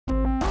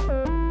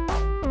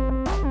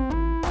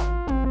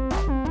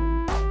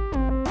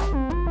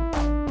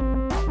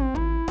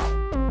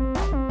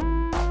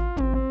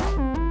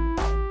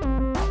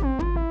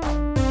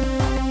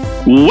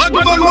Welcome.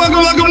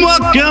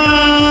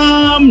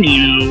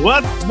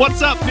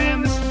 What's up,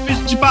 man? This is the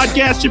Fish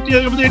Podcast. Chip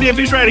over there, Dan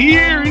Fish right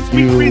here. It's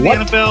week 3 of the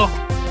NFL.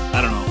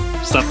 I don't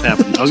know. Stuff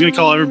happened. I was going to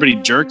call everybody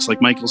jerks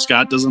like Michael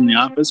Scott does in The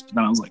Office, but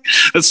then I was like,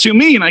 that's too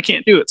mean. I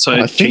can't do it. So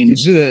I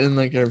changed. You did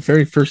that in our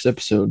very first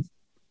episode.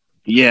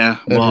 Yeah.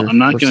 Well, I'm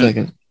not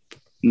going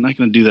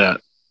to do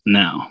that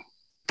now.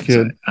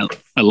 Good.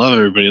 I love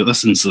everybody that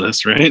listens to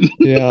this, right?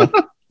 Yeah.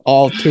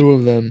 All 2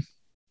 of them.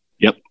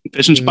 Yep.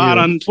 Fish and Spot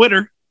on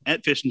Twitter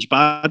at Fish and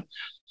Spot.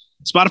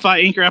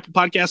 Spotify, Anchor, Apple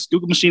Podcasts,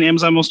 Google Machine,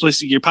 Amazon, most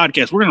places to get your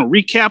podcast. We're going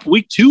to recap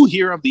week 2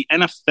 here of the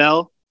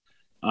NFL,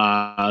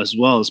 as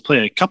well as play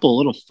a couple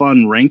little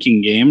fun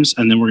ranking games.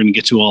 And then we're going to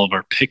get to all of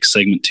our pick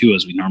segment too,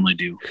 as we normally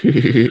do.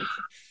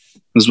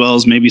 As well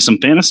as maybe some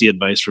fantasy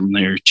advice from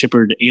their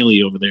Chipper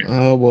Daly over there.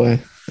 Oh boy.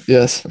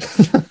 Yes.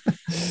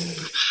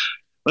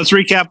 Let's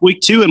recap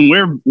week 2,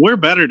 and we're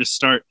better to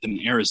start than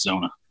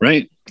Arizona,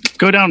 right?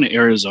 Go down to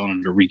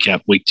Arizona to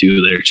recap week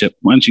 2 there, Chip.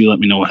 Why don't you let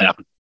me know what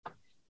happened?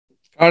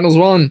 Cardinals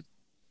won.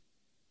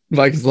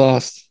 Vikings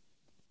lost.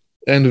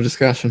 End of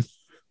discussion.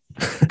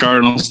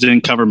 Cardinals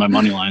didn't cover my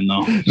money line,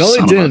 though. No,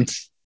 they didn't.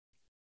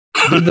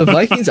 The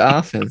Vikings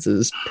offense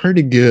is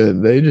pretty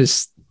good. They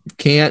just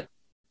can't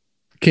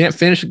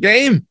finish a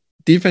game.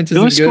 Defense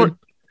isn't good.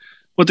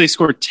 They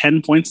scored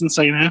 10 points in the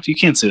second half? You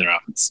can't say their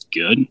offense is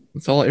good.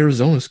 That's all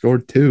Arizona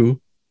scored,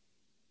 too.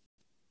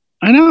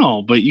 I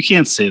know, but you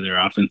can't say their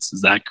offense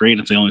is that great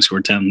if they only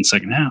scored 10 in the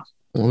second half.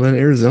 Well, then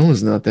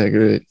Arizona's not that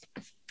great.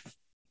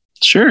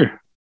 Sure.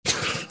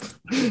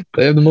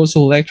 They have the most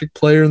electric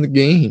player in the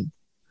game.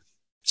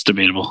 It's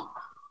debatable.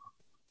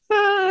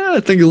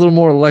 I think a little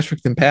more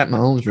electric than Pat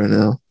Mahomes right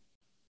now.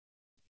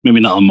 Maybe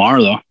not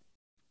Lamar, though.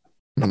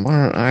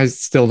 Lamar, I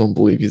still don't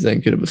believe he's that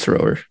good of a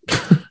thrower.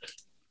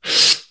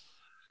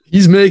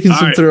 He's making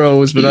some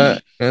throws,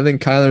 but I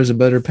think Kyler's a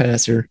better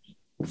passer.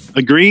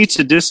 Agree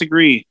to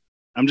disagree.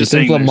 I'm just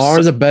saying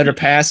Lamar's a better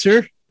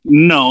passer?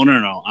 No.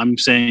 I'm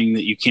saying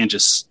that you can't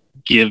just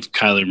give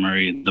Kyler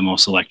Murray the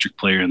most electric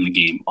player in the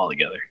game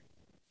altogether.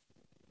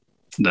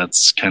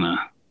 That's kind of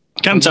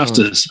tough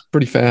to.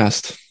 Pretty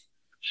fast.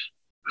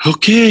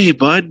 Okay,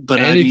 bud.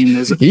 But I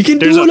mean, he can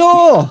do it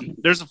all.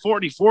 There's a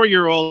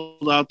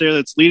 44-year-old out there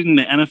that's leading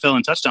the NFL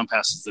in touchdown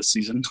passes this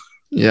season.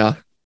 Yeah.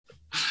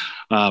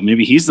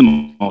 Maybe he's the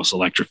most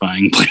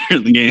electrifying player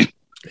in the game.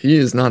 He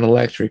is not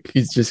electric.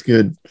 He's just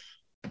good.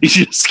 He's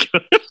just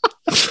good.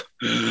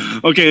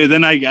 Okay,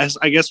 then I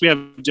guess we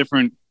have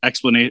different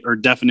explanation or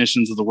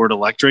definitions of the word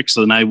electric.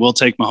 So then I will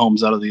take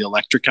Mahomes out of the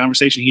electric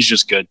conversation. He's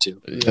just good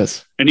too.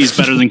 Yes, and he's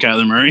better than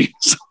Kyler Murray.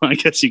 So I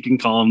guess you can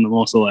call him the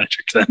most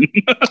electric then.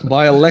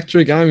 By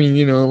electric, I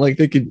mean like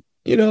they could,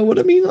 what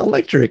I mean,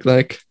 electric,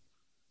 like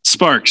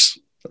sparks.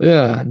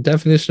 Yeah,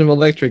 definition of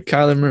electric.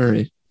 Kyler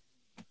Murray.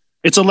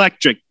 It's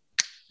electric.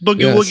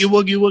 Boogie woogie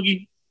woogie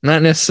woogie.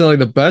 Not necessarily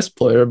the best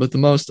player, but the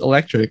most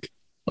electric.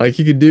 Like,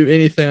 he could do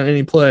anything on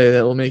any play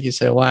that will make you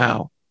say,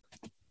 wow.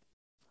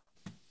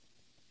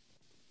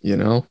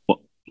 Wow.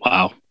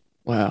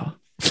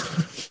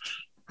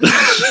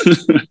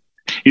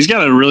 He's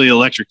got a really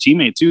electric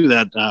teammate, too,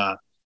 that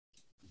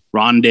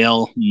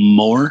Rondale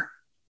Moore,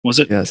 was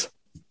it? Yes.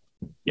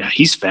 Yeah,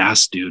 he's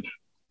fast, dude.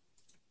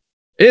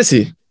 Is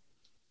he?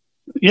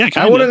 Yeah,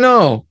 kinda. I wouldn't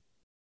know.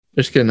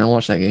 Just kidding. I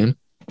watched that game.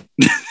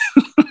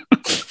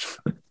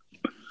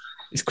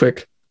 He's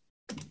quick.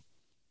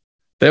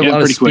 They have a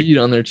lot of speed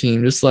on their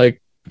team, just like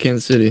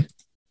Kansas City.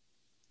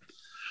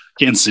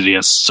 Kansas City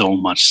has so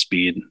much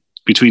speed.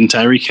 Between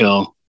Tyreek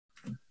Hill,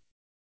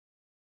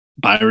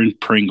 Byron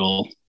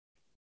Pringle,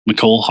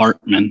 Mecole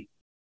Hardman,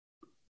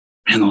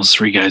 man, those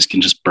 3 guys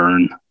can just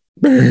burn.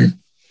 But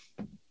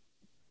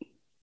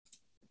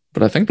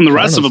I think the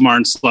rest of them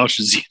aren't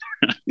slouches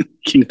either.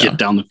 Can get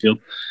down the field.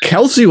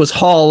 Kelsey was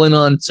hauling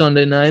on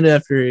Sunday night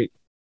after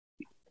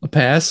a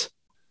pass.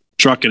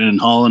 Trucking and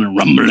hauling and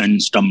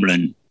rumbling,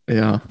 stumbling.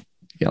 Yeah.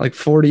 He got like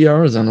 40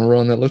 yards on a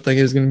run that looked like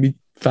it was going to be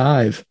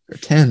 5 or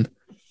 10.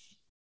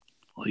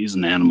 Well, he's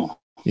an animal.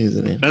 He's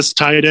an animal. Best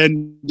tight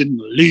end in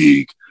the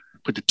league.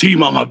 Put the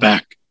team on my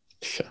back.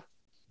 Yeah.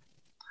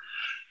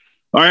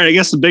 All right, I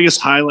guess the biggest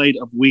highlight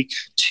of week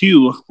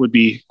 2 would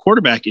be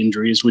quarterback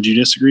injuries. Would you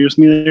disagree with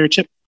me there,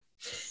 Chip?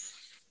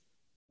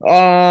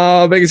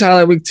 Biggest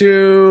highlight week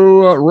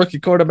 2.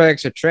 Rookie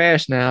quarterbacks are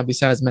trash now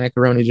besides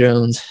Macaroni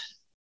Jones.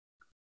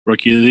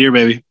 Rookie of the year,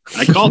 baby.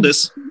 I called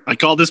this. I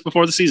called this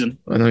before the season.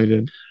 I know you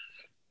did.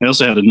 I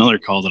also had another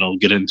call that I'll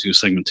get into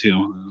segment 2. It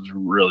was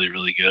really,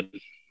 really good.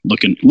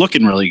 Looking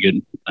really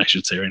good, I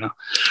should say right now.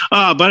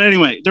 But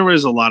anyway, there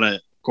was a lot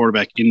of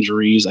quarterback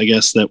injuries, I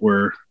guess, that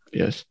were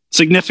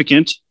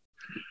significant.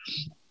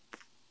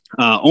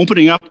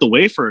 Opening up the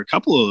way for a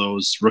couple of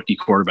those rookie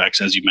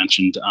quarterbacks, as you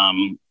mentioned.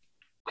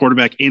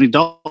 Quarterback Andy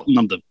Dalton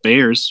of the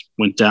Bears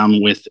went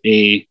down with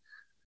a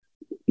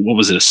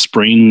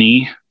sprained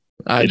knee?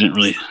 I didn't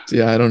really.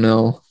 Yeah, I don't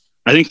know.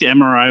 I think the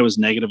MRI was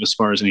negative as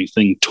far as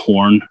anything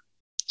torn.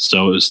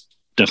 So it was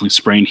definitely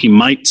sprained. He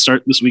might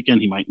start this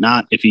weekend. He might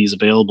not. If he's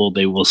available,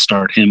 they will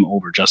start him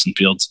over Justin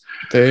Fields.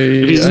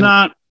 If he's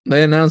not.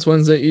 They announced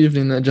Wednesday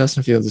evening that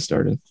Justin Fields is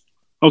starting.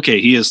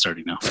 Okay, he is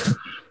starting now.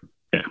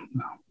 Okay.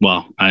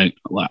 Well, I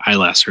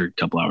last heard a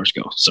couple hours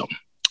ago.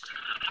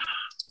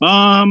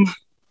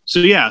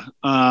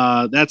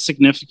 That's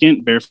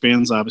significant. Bear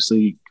fans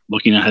obviously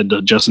looking ahead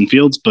to Justin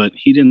Fields, but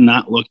he did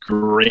not look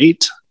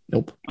great.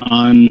 Nope.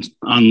 On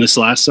this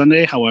last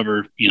Sunday.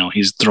 However,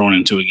 he's thrown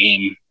into a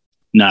game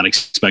not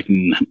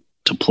expecting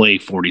to play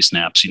 40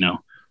 snaps, and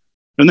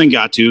then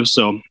got to.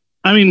 So,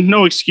 I mean,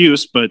 no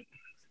excuse, but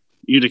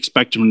you'd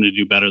expect him to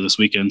do better this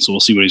weekend. So we'll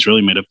see what he's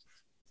really made of.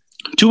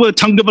 Tua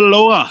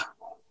Tagovailoa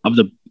of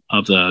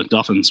the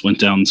Dolphins went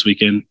down this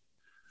weekend.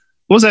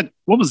 What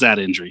was that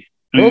injury?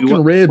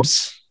 Broken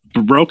ribs.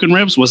 Broken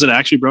ribs? Was it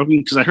actually broken?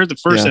 Because I heard the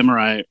first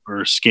MRI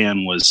or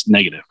scan was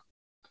negative.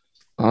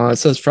 It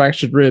says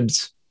fractured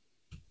ribs.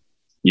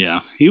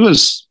 Yeah, he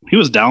was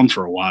down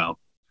for a while.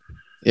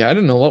 Yeah, I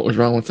didn't know what was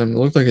wrong with him. It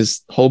looked like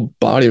his whole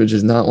body was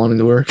just not wanting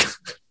to work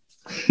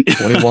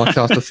when he walked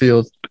off the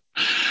field.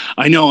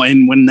 I know,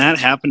 and when that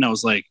happened, I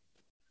was like,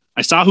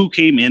 I saw who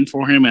came in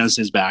for him as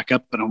his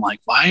backup, and I'm like,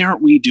 why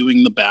aren't we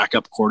doing the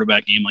backup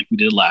quarterback game like we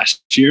did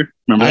last year?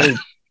 Remember that? I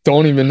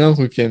don't even know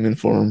who came in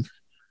for him.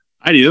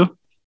 I do.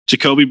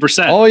 Jacoby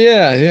Brissett. Oh,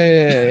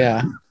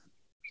 yeah.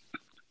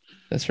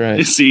 That's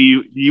right.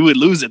 See, you would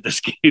lose at this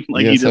game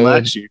like you did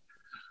last year.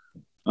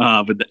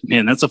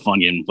 Man, that's a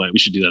fun game to play. We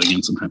should do that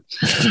again sometime.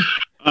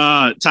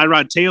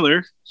 Tyrod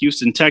Taylor,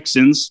 Houston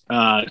Texans,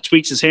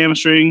 tweaks his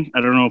hamstring.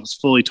 I don't know if it's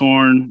fully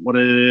torn, what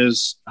it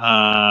is.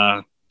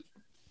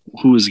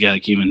 Who was the guy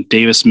that came in?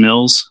 Davis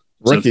Mills.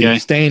 Rookie,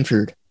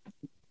 Stanford.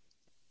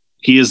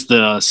 He is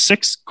the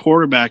sixth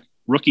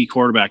rookie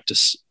quarterback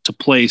to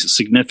play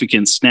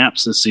significant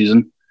snaps this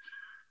season,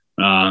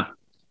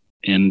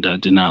 and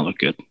did not look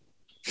good.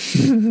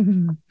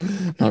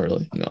 Not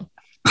really, no.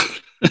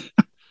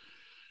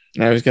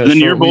 Now he's got then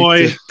your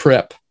boy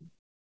prep.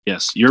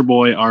 Yes, your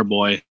boy, our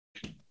boy,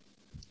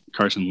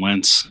 Carson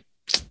Wentz,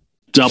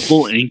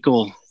 double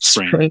ankle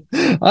sprain.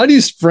 How do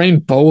you sprain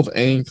both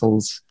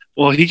ankles?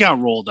 Well, he got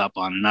rolled up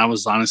on, and I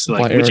was honestly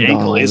like, which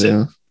ankle is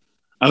it?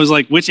 I was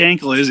like, which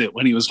ankle is it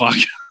when he was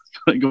walking?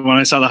 Like, when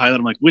I saw the highlight,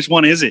 I'm like, which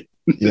one is it?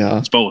 Yeah.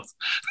 It's both.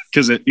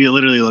 Because it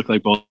literally looked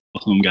like both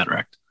of them got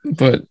wrecked.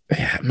 But,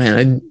 yeah,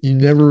 man, you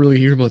never really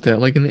hear about that.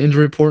 Like in the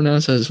injury report now,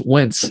 it says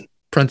Wentz,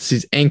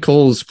 parentheses,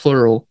 ankles,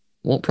 plural,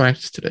 won't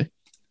practice today.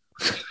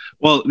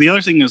 Well, the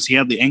other thing is he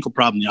had the ankle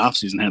problem in the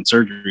offseason, had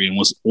surgery, and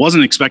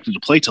wasn't expected to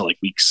play till like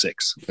week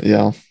 6.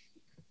 Yeah.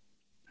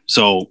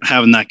 So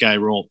having that guy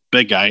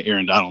big guy,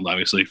 Aaron Donald,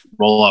 obviously,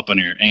 roll up on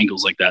your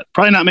ankles like that,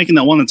 probably not making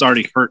that one that's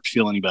already hurt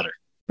feel any better.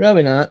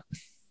 Probably not.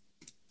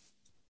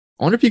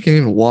 I wonder if he can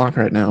even walk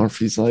right now, or if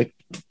he's like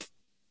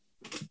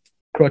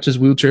crutches,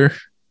 wheelchair.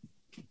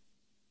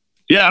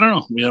 Yeah, I don't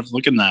know. We have to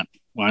look in that.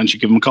 Why don't you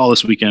give him a call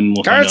this weekend?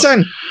 We'll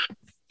Carson,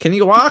 can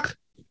you walk?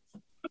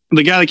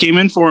 The guy that came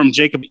in for him,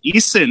 Jacob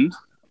Eason,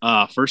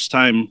 first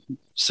time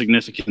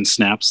significant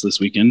snaps this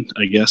weekend,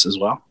 I guess, as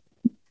well.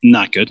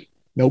 Not good.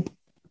 Nope.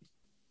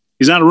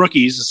 He's not a rookie.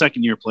 He's a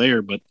second-year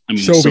player, but I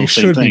mean, so still he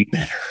same should thing. Be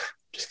better.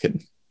 Just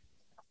kidding.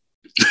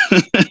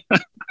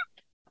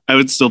 I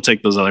would still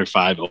take those other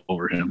 5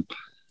 over him.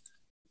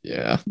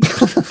 Yeah.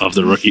 Of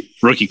the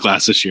rookie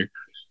class this year.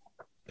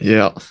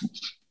 Yeah.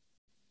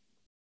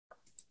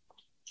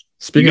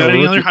 Speaking of any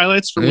rookie, other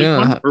highlights for week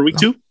 1 or week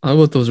 2? How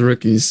about those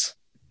rookies?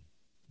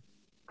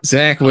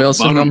 Zach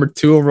Wilson, number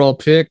 2 overall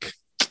pick.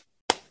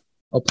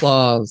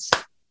 Applause.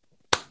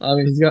 I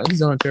mean,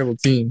 he's on a terrible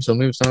team, so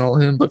maybe it's not all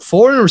him. But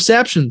 4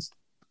 interceptions.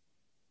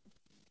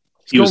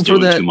 He was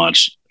doing too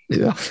much.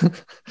 Yeah.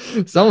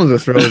 Some of the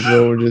throws,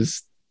 though, were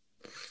just,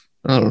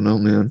 I don't know,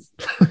 man.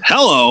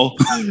 Hello.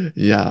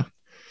 Yeah.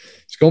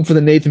 He's going for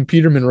the Nathan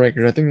Peterman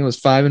record. I think it was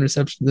 5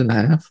 interceptions and a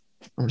half.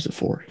 Or was it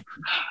 4?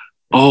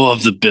 Oh,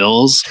 of the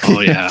Bills?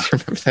 Oh, yeah.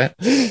 Remember that?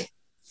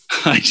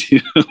 I do.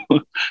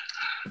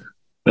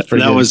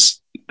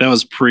 That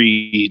was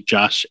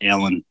pre-Josh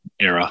Allen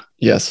era.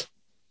 Yes.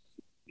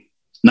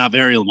 Not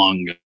very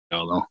long ago,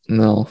 though.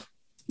 No.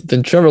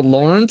 Then Trevor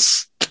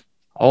Lawrence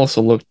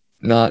also looked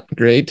not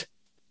great.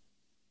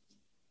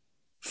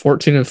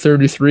 14 of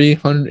 33,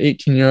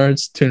 118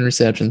 yards, 2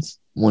 interceptions,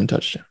 1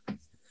 touchdown.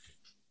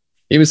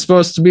 He was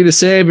supposed to be the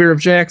savior of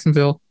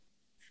Jacksonville.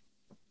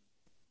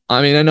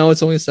 I mean, I know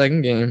it's only a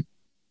second game,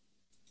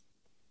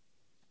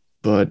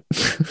 but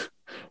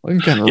when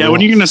you're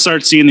going to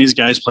start seeing these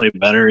guys play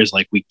better is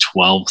like week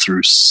 12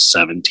 through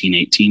 17,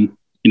 18.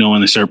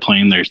 When they start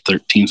playing their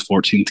 13th,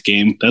 14th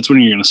game, that's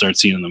when you're going to start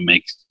seeing them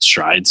make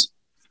strides.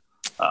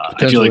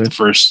 I feel like the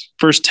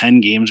first 10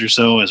 games or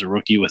so as a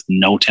rookie with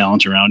no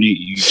talent around you,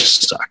 you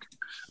just suck.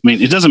 I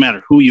mean, it doesn't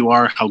matter who you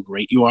are, how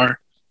great you are.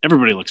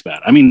 Everybody looks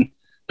bad. I mean,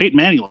 Peyton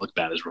Manning looked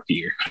bad his rookie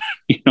year,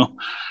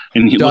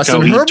 And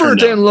Justin Herbert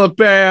didn't look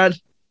bad.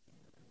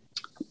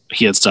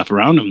 He had stuff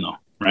around him, though,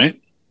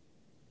 right?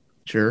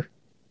 Sure.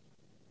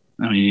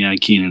 I mean, yeah,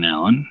 Keenan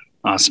Allen,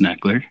 Austin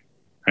Eckler,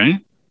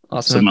 right?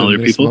 Some other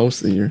people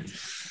most of the year.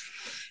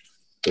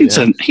 He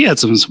had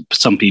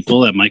some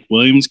people, that Mike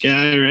Williams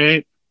guy,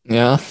 right?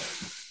 Yeah.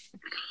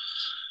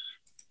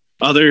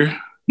 Other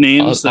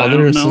names that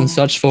others I don't know. and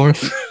such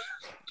forth.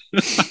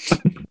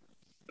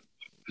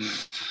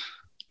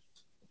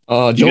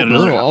 Joe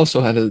Burrow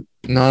also had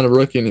not a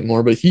rookie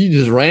anymore, but he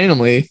just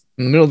randomly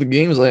in the middle of the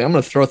game was like, I'm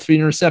going to throw 3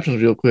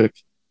 interceptions real quick.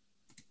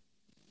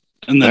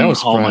 And then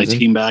haul my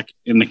team back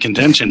into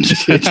contention.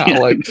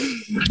 Like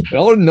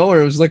out of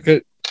nowhere, it was like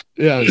it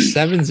was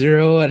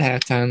 7-0 at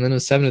halftime, then it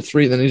was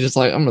 7-3. Then he's just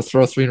like, I'm going to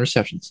throw 3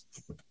 interceptions.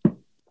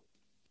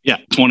 Yeah,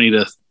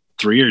 20-3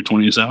 or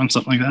 20-7,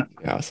 something like that.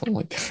 Yeah, something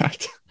like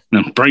that.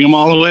 And bring them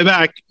all the way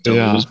back. It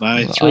was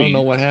by 3. I don't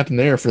know what happened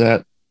there for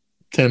that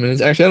 10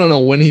 minutes. Actually, I don't know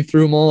when he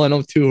threw them all. I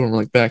know 2 of them were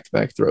like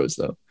back-to-back throws,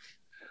 though.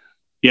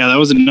 Yeah, that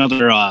was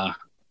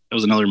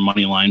another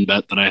money line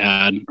bet that I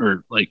had,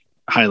 or like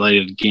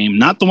highlighted game.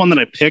 Not the one that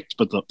I picked,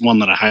 but the one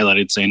that I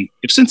highlighted, saying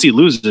if Cincy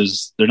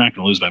loses, they're not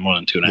going to lose by more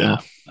than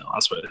 2.5. I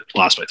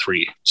lost by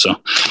 3. So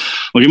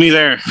look at me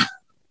there.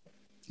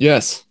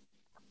 Yes.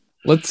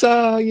 Let's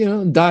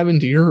dive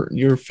into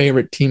your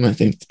favorite team. I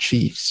think the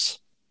Chiefs.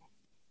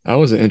 That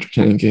was an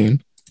entertaining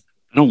game.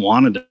 I don't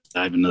want to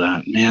dive into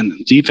that, man.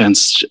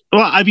 Defense.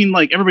 Well, I mean,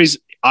 like everybody's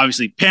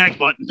obviously panic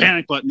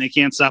button. They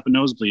can't stop a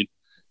nosebleed.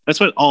 That's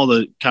what all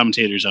the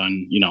commentators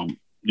on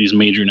these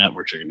major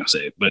networks are going to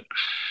say. But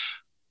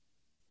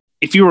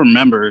if you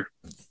remember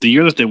the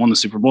year that they won the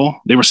Super Bowl,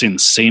 they were saying the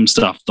same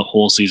stuff the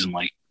whole season.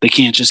 Like they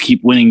can't just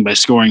keep winning by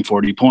scoring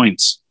 40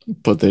 points.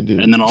 But they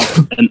do. And then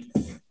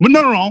but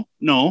no.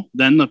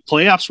 Then the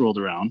playoffs rolled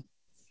around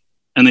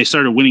and they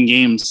started winning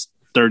games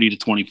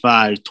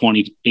 30-25,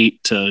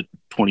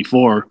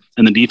 28-24,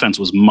 and the defense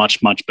was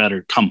much, much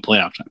better come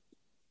playoff time.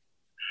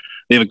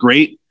 They have a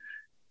great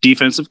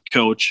defensive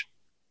coach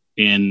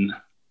in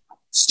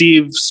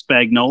Steve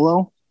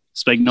Spagnuolo,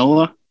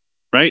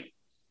 right?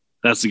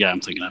 That's the guy I'm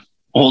thinking of.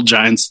 Old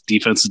Giants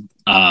defensive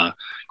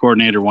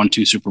coordinator, won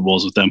 2 Super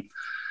Bowls with them.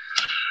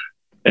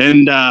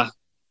 And I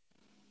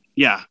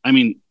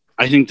mean,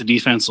 I think the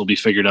defense will be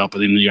figured out by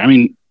the end of the year. I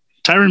mean,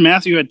 Tyrann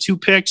Mathieu had 2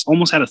 picks,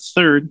 almost had a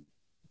third.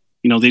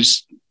 They're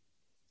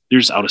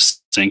just out of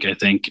sync, I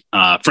think.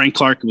 Frank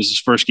Clark was his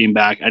first game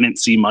back. I didn't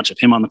see much of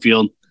him on the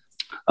field.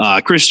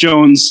 Chris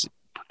Jones,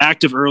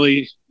 active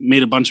early,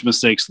 made a bunch of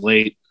mistakes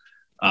late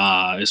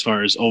as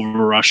far as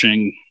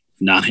over-rushing,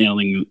 not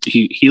handling.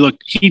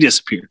 He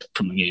disappeared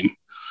from the game.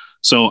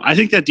 So I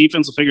think that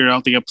defense will figure it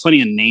out. They got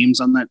plenty of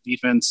names on that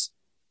defense.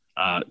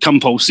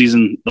 Come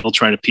postseason, they'll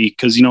try to peak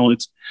because,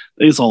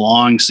 it's a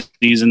long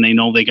season. They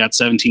know they got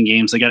 17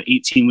 games. They got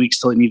 18 weeks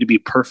till they need to be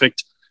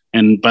perfect.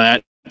 And by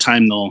that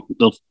time,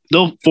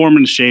 they'll form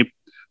into shape.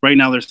 Right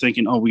now, they're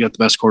thinking, oh, we got the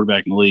best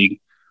quarterback in the league.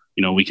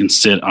 We can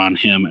sit on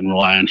him and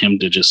rely on him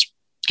to just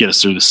get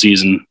us through the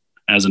season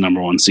as a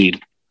number 1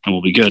 seed, and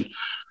we'll be good.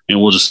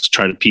 And we'll just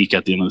try to peak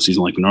at the end of the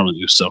season like we normally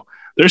do. So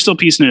they're still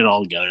piecing it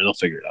all together. They'll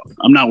figure it out.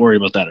 I'm not worried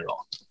about that at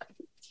all.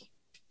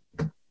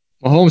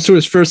 Mahomes threw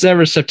his first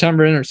ever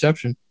September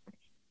interception.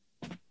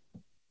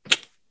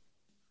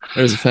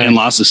 There's a fact. And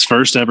lost his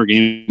first ever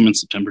game in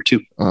September,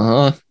 too.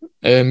 Uh-huh.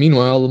 And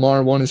meanwhile,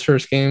 Lamar won his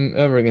first game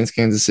ever against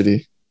Kansas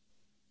City.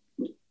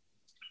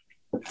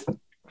 A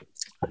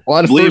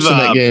lot of firsts in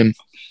that game.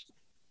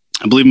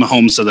 I believe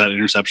Mahomes said that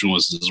interception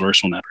was his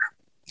worst one ever.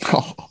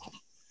 Oh.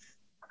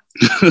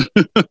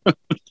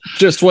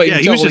 Just wait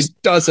until he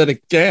does it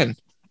again.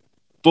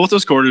 Both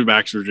those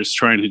quarterbacks were just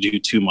trying to do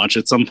too much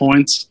at some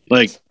points.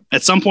 Like,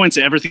 at some points,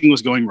 everything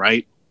was going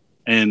right,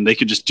 and they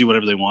could just do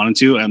whatever they wanted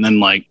to. And then,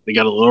 like, they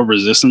got a little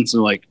resistance.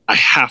 They're like, I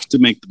have to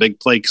make the big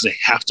play because I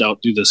have to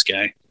outdo this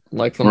guy.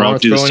 Like Lamar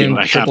throwing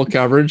in triple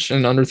coverage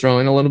and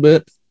underthrowing a little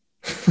bit.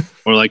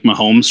 Or like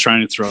Mahomes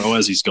trying to throw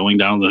as he's going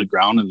down to the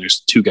ground and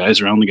there's 2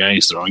 guys around the guy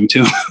he's throwing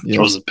to.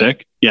 Throws a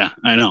pick. Yeah,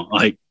 I know.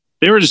 Like,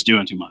 they were just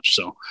doing too much.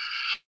 So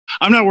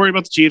I'm not worried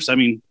about the Chiefs. I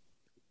mean,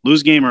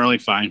 lose game early,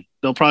 fine.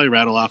 They'll probably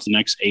rattle off the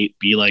next 8,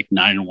 be like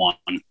 9-1.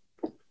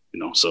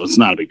 So it's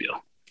not a big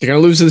deal. They're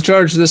going to lose to the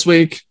Chargers this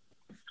week.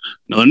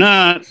 No, they're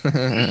not.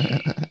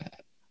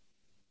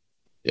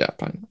 Yeah,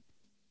 fine.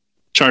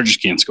 Chargers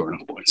can't score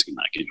enough points in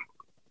that game.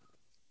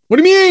 What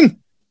do you mean?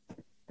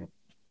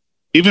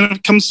 Even if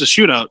it comes to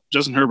shootout,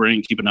 Justin Herbert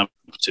ain't keeping up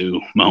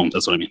to Mahomes.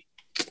 That's what I mean.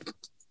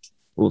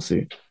 We'll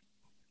see.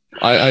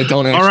 I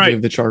don't actually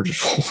believe the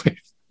Chargers will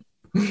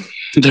win.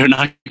 They're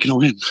not going to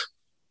win.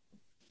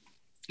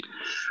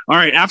 All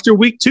right, after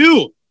week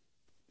 2,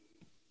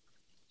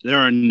 there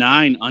are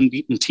 9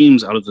 unbeaten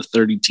teams out of the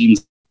 32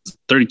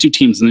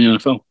 teams in the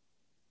NFL.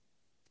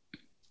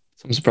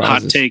 Some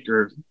surprises. Hot take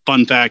or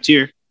fun fact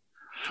here.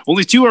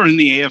 Only 2 are in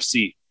the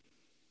AFC.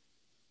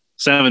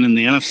 7 in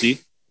the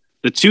NFC.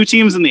 The 2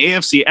 teams in the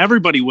AFC,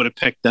 everybody would have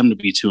picked them to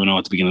be 2-0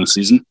 at the beginning of the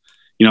season.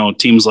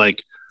 Teams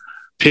like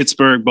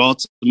Pittsburgh,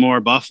 Baltimore,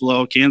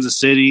 Buffalo, Kansas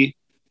City.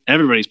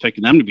 Everybody's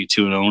picking them to be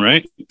 2-0,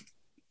 right?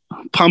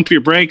 Pump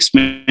your brakes,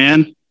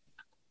 man.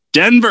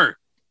 Denver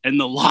and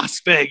the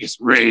Las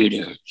Vegas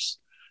Raiders,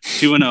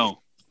 2-0.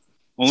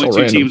 Only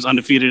 2 teams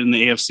undefeated in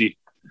the AFC.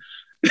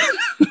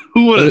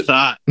 Who would have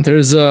thought?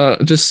 There's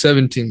just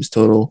 7 teams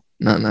total,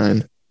 not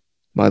 9,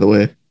 by the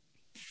way.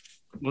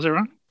 Was I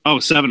wrong? Oh,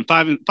 7,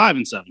 5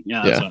 and 7.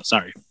 Yeah, that's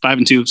sorry.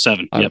 5-2,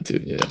 7.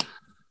 5-2, yeah.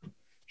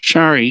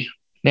 Sorry.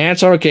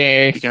 That's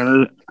okay.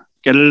 Got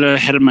it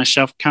ahead of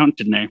myself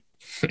counting there.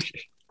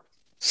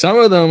 Some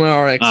of them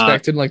are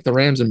expected, like the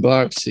Rams and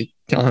Bucks. You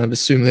kind of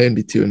assume they'd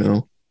be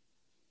 2-0.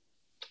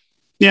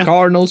 Yeah.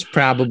 Cardinals,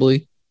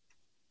 probably.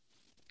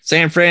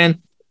 San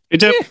Fran. It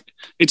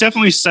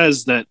definitely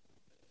says that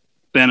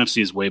the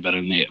NFC is way better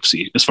than the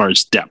AFC as far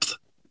as depth.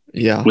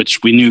 Yeah.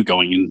 Which we knew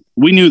going in.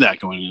 We knew that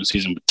going into the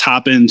season. But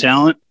top end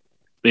talent,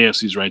 the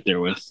AFC is right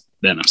there with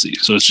the NFC.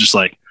 So it's just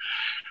like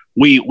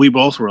we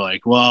both were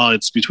like, well,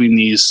 it's between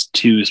these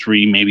 2,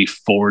 3, maybe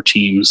 4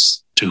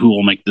 teams to who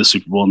will make the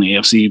Super Bowl in the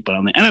AFC. But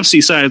on the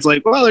NFC side, it's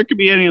like, well, there could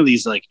be any of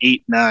these like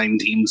 8, 9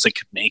 teams that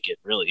could make it,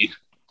 really.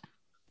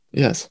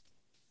 Yes.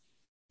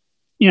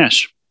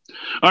 Yes.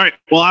 All right.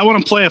 Well, I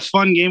want to play a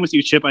fun game with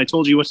you, Chip. I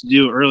told you what to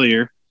do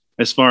earlier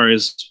as far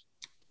as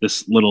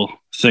this little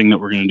thing that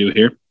we're going to do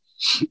here.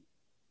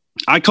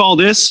 I call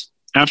this,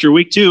 after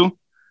week 2,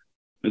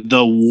 the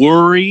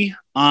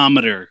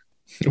worryometer.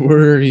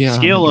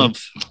 Scale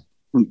of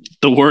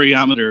the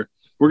worryometer.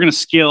 We're going to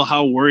scale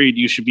how worried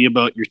you should be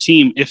about your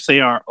team if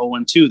they are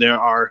 0-2. There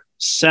are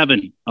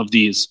 7 of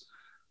these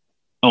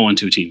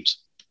 0-2 teams.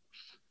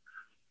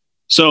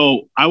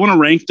 So I want to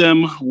rank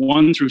them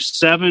 1 through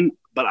 7,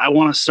 but I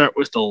want to start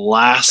with the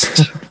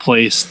last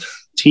placed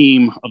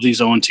team of these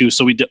 0-2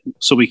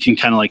 so we can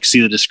kind of like see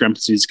the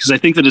discrepancies, because I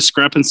think the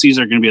discrepancies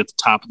are going to be at the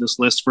top of this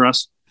list for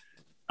us.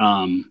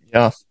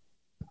 Yeah.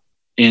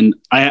 And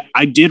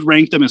I did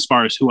rank them as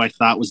far as who I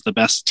thought was the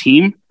best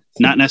team,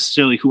 not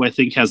necessarily who I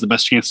think has the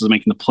best chances of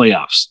making the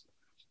playoffs.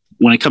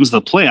 When it comes to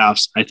the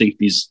playoffs, I think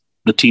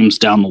the teams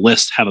down the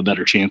list have a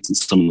better chance than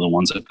some of the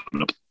ones that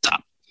put up at the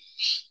top.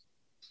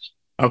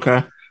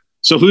 Okay.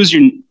 So who is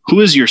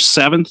your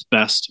 7th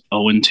best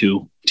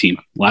 0-2 team?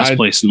 Last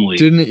place in the league.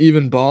 Didn't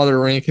even bother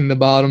ranking the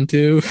bottom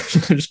 2.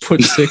 I just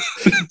put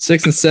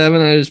 6 and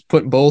 7. I just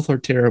put both are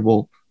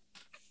terrible.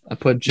 I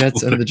put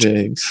Jets and the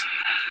Jags.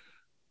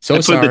 So I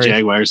put the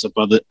Jaguars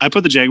above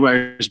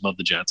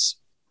the Jets.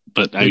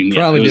 But I mean,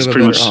 probably it was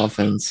pretty much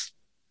offense.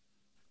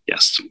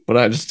 Yes. But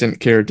I just didn't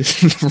care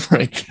to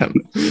rank them.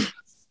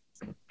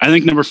 I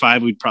think number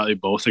 5 we'd probably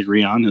both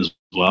agree on as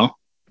well.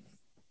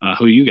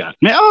 Who you got?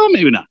 Oh,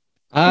 maybe not.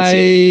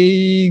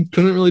 I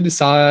couldn't really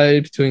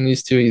decide between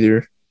these 2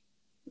 either.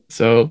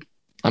 So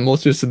I'm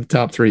most just in the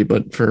top 3,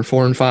 but for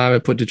 4 and 5, I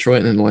put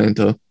Detroit and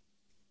Atlanta.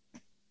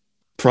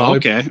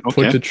 Probably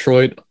put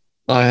Detroit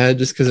ahead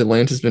just because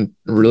Atlanta's been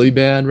really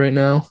bad right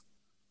now.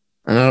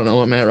 And I don't know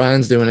what Matt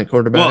Ryan's doing at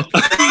quarterback.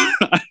 Well,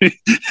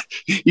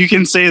 you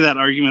can say that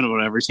argument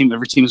about every team.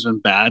 Every team's been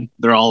bad.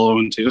 They're all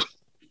 0-2.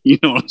 You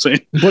know what I'm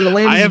saying? But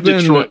Atlanta's been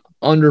Detroit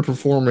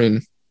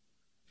underperforming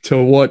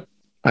to what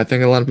I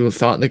think a lot of people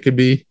thought they could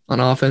be on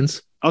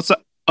offense.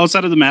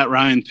 Outside of the Matt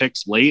Ryan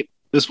picks late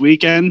this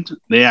weekend,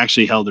 they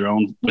actually held their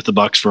own with the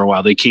Bucs for a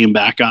while. They came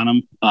back on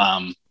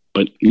them.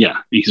 But yeah,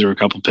 these are a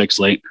couple picks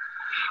late.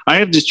 I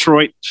have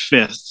Detroit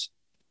 5th.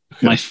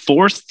 Okay. My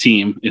 4th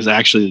team is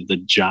actually the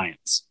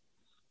Giants.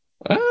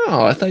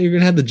 Oh, I thought you were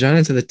going to have the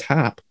Giants at the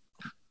top.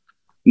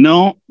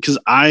 No, because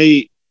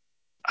I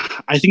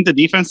think the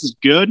defense is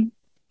good.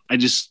 I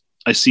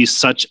see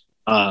such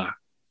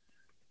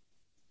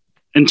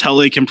until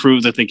they can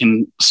prove that they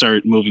can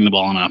start moving the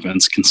ball on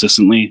offense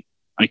consistently,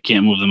 I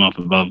can't move them up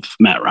above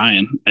Matt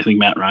Ryan. I think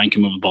Matt Ryan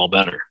can move the ball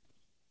better.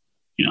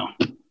 You know,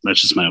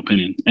 that's just my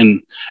opinion.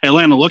 And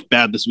Atlanta looked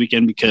bad this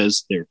weekend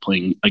because they were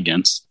playing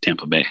against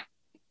Tampa Bay.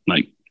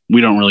 Like, we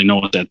don't really know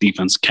what that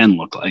defense can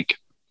look like.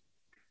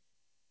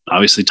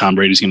 Obviously, Tom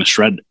Brady's going to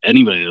shred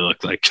anybody they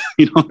look like,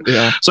 you know?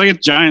 Yeah. So I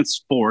get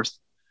Giants 4th,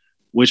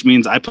 which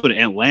means I put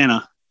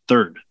Atlanta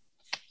 3rd.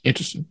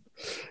 Interesting.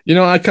 You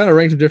know, I kind of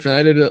ranked them different.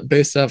 I did it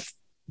based off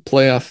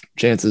playoff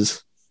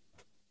chances.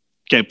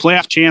 Okay,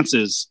 playoff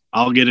chances.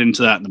 I'll get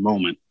into that in a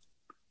moment.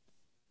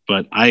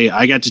 But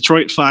I got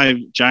Detroit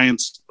 5,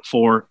 Giants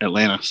 4,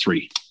 Atlanta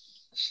 3.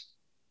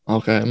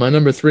 Okay, my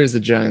number 3 is the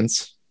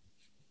Giants.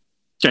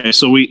 Okay,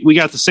 so we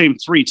got the same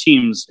 3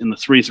 teams in the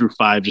 3 through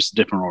 5, just a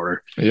different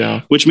order.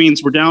 Yeah. Which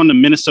means we're down to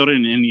Minnesota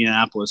and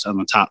Indianapolis on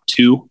the top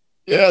 2.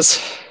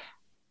 Yes.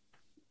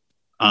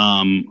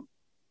 I'm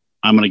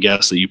going to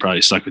guess that you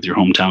probably stuck with your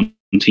hometown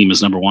team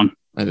as number 1.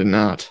 I did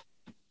not.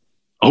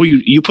 Oh,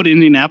 you put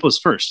Indianapolis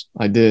first.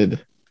 I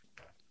did.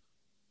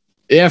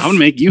 I'm going to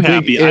make you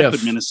happy.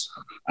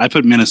 I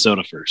put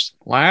Minnesota first.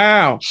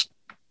 Wow.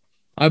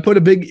 I put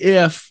a big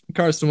if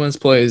Carson Wentz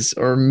plays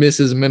or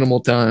misses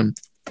minimal time.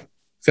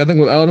 I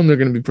think without him, they're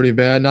going to be pretty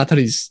bad. Not that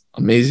he's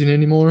amazing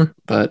anymore,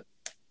 but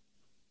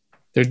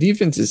their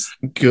defense is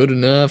good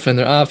enough, and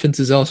their offense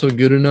is also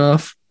good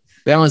enough.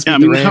 Balanced with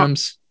the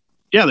Rams.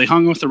 They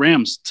hung with the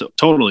Rams.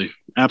 Totally.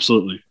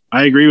 Absolutely.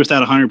 I agree with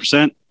that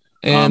 100%.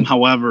 And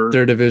however,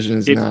 their division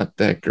is not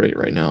that great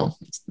right now.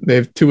 They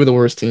have 2 of the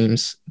worst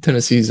teams.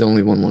 Tennessee's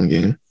only won 1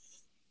 game.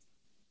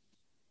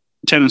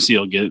 Tennessee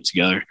will get it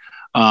together.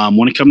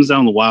 When it comes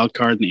down to the wild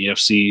card in the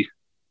AFC,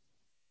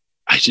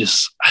 I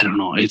don't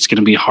know. It's going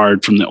to be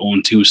hard from the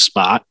 0-2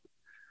 spot.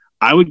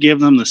 I would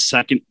give them the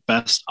 2nd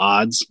best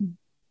odds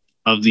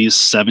of these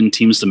 7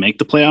 teams to make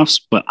the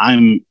playoffs, but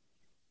I'm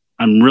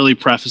really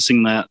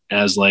prefacing that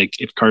as like,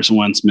 if Carson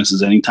Wentz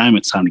misses any time,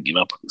 it's time to give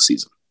up on the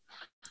season.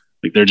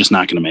 Like, they're just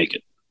not going to make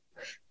it.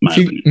 If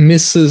he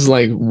misses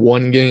like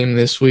one game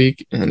this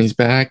week and he's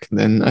back,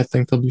 then I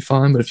think they'll be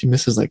fine. But if he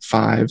misses like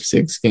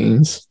 5-6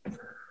 games,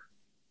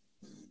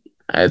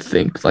 I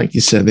think, like you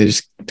said, they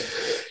just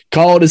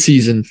call it a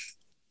season.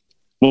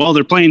 Well,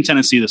 they're playing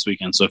Tennessee this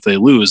weekend, so if they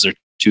lose, they're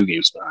 2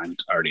 games behind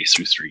already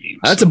through 3 games.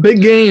 That's a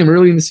big game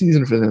early in the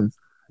season for them.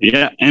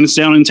 Yeah, and it's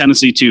down in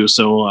Tennessee too.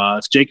 So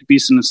if Jacob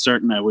Eason is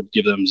starting, I would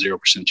give them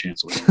 0%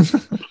 chance of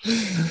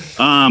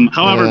winning.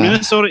 However,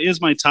 Minnesota is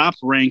my top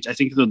ranked. I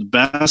think they're the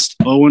best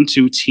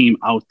 0-2 team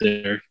out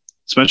there,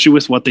 especially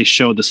with what they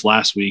showed this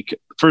last week.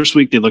 First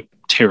week, they looked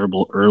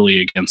terrible early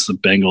against the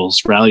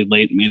Bengals, rallied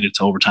late, made it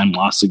to overtime,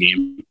 lost the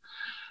game.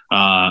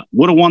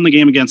 Would have won the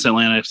game against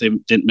Atlanta if they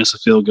didn't miss a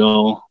field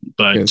goal,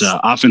 but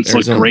offense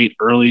looked great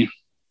early.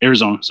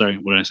 Arizona, sorry,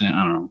 what did I say?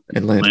 I don't know.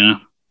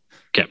 Atlanta.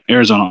 Okay,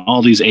 Arizona,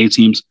 all these A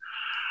teams.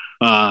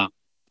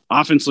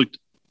 Offense looked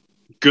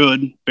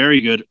good,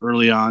 very good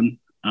early on.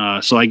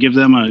 So I give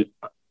them I'd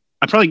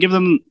probably give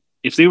them,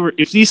 if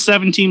these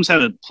 7 teams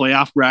had a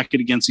playoff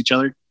bracket against each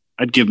other,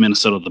 I'd give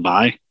Minnesota the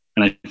bye,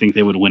 and I think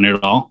they would win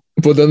it all.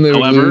 But then they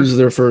would lose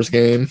their first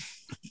game.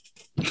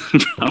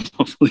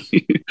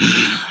 Probably.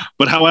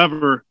 But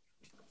however,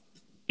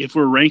 if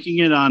we're ranking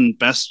it on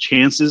best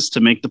chances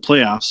to make the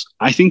playoffs,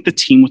 I think the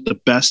team with the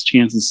best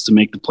chances to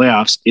make the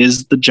playoffs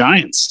is the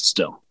Giants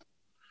still.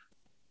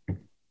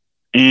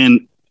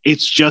 And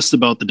it's just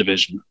about the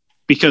division,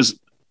 because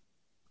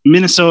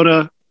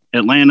Minnesota,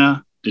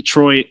 Atlanta,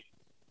 Detroit,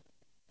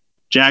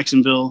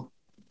 Jacksonville,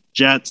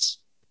 Jets,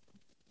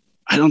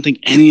 I don't think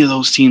any of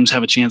those teams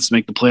have a chance to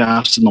make the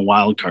playoffs in the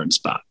wild card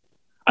spot.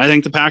 I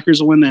think the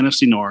Packers will win the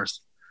NFC North,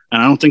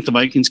 and I don't think the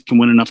Vikings can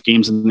win enough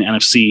games in the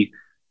NFC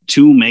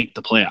to make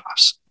the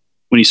playoffs.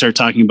 When you start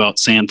talking about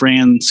San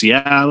Fran,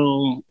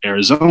 Seattle,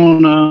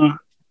 Arizona,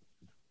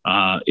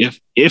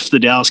 if the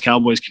Dallas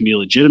Cowboys can be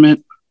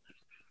legitimate,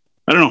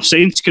 I don't know.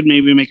 Saints could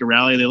maybe make a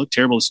rally. They look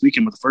terrible this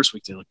weekend, but the first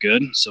week they look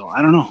good. So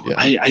I don't know.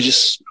 Yeah.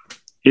 It's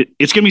going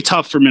to be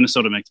tough for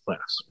Minnesota to make the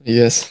playoffs.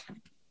 Yes.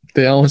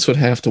 They almost would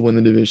have to win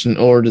the division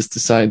or just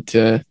decide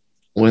to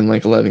win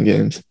like 11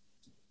 games.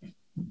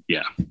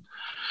 Yeah.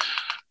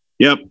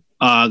 Yep.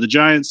 The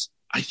Giants,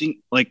 I think,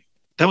 like,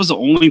 that was the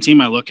only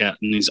team I look at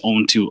in these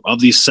 0-2. Of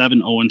these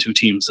 7 0-2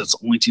 teams, that's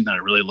the only team that I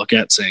really look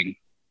at saying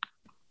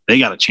they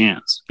got a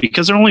chance,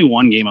 because they're only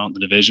 1 game out in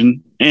the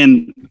division.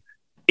 And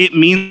it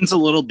means a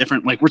little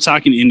different. Like, we're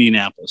talking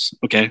Indianapolis,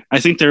 okay? I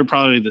think they're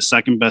probably the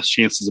second best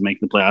chances to make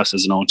the playoffs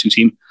as an 0-2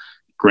 team.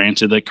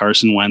 Granted that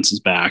Carson Wentz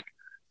is back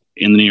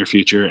in the near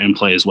future and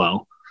play as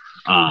well.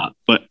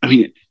 But, I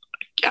mean,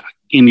 yeah,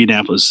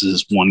 Indianapolis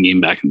is 1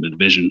 game back in the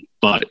division,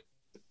 but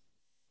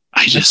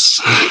I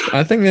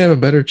think they have a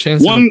better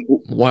chance of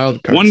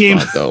wild card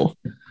spot, though.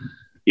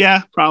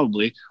 Yeah,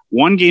 probably.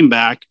 1 game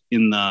back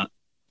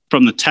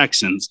from the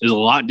Texans is a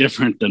lot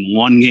different than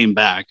 1 game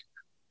back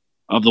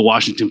of the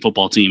Washington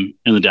football team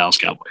and the Dallas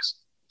Cowboys,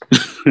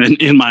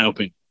 in my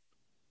opinion.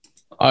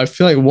 I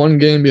feel like 1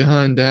 game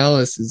behind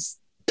Dallas is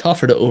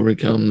tougher to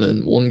overcome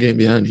than 1 game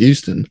behind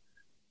Houston.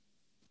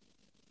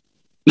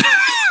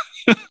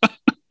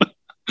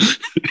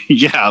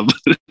 Yeah,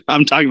 but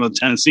I'm talking about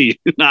Tennessee,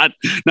 not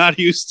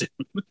Houston.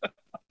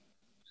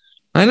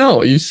 I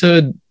know. You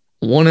said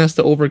 1 has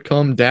to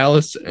overcome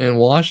Dallas and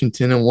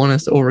Washington, and 1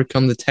 has to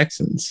overcome the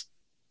Texans.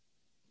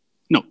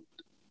 No,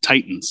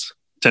 Titans,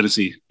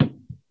 Tennessee.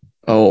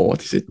 Oh, what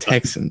did you say?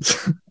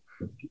 Texans.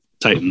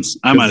 Titans.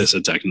 I might have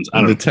said Texans. I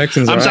don't know. The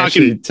Texans are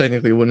actually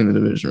technically winning the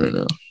division right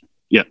now.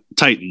 Yeah,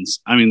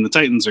 Titans. I mean, the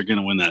Titans are going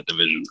to win that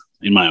division,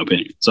 in my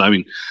opinion. So, I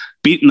mean,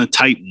 beating the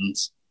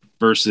Titans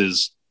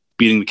versus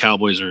beating the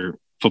Cowboys or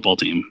football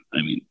team,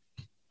 I mean,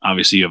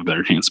 obviously you have a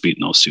better chance of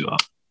beating those 2 up,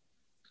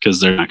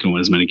 because they're not going to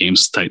win as many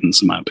games as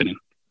Titans, in my opinion.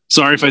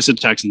 Sorry if I said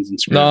Texans and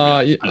screwed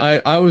up.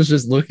 No, I was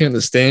just looking at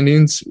the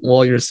standings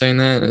while you were saying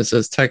that, and it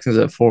says Texans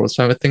at 4.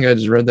 So I think I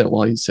just read that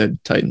while you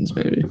said Titans,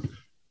 maybe.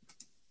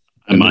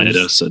 I might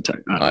have said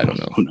Titans. I don't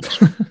know. Who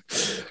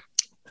knows?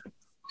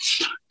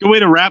 Good way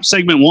to wrap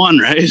segment 1,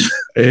 right?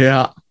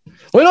 Yeah.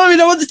 We don't even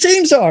know what the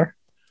teams are.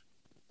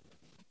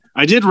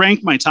 I did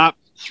rank my top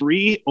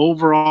 3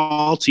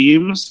 overall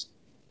teams,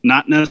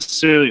 not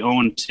necessarily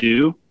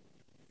 0-2.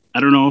 I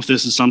don't know if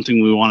this is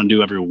something we want to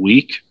do every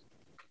week.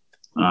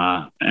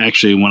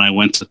 Actually, when I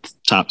went to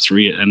top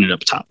 3, it ended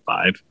up top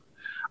 5.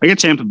 I got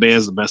Tampa Bay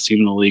as the best team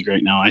in the league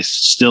right now. I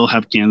still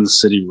have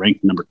Kansas City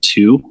ranked number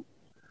 2.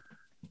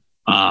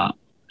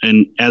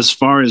 And as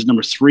far as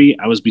number 3,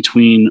 I was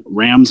between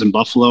Rams and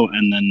Buffalo,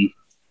 and then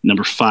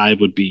number 5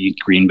 would be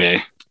Green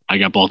Bay. I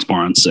got Baltimore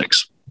on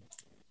 6.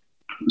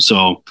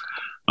 So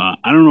I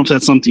don't know if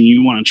that's something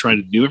you want to try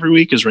to do every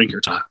week, is rank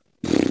your top.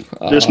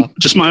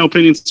 Just my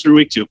opinions through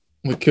week 2.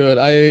 We could.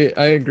 I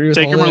agree with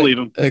Take all them or that, leave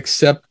them.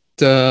 except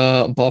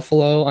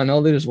Buffalo. I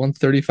know they just won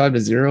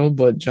 35-0,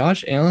 but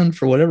Josh Allen,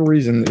 for whatever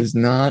reason, is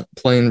not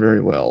playing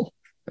very well.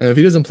 And if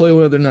he doesn't play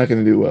well, they're not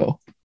going to do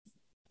well.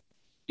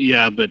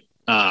 Yeah, but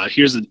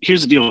here's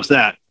the deal with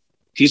that.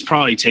 He's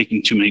probably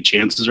taking too many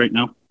chances right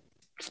now.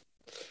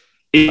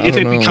 If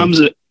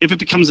it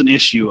becomes an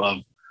issue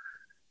of,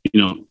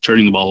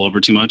 turning the ball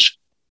over too much,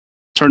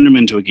 turn him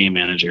into a game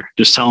manager.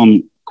 Just tell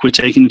him, quit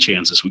taking the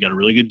chances. We got a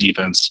really good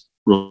defense.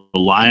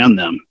 Rely on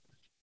them,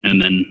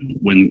 and then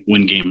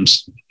win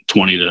games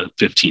 20-15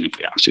 if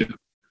we have to.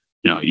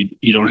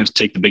 You don't have to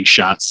take the big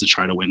shots to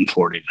try to win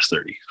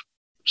 40-30.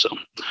 So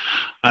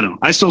I don't know.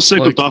 I still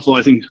stick with Buffalo.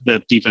 I think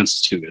that defense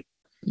is too good.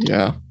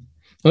 Yeah.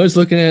 I was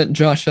looking at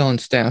Josh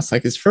Allen's stats.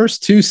 Like his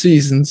first 2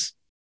 seasons,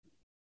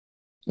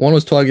 one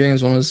was 12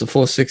 games, one was a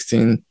full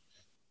 16.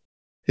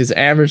 His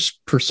average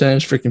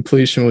percentage for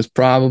completion was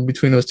probably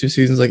between those 2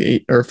 seasons like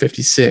 8 or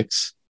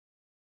 56.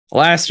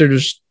 Last year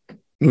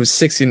it was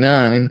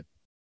 69,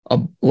 a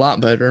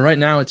lot better. And right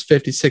now it's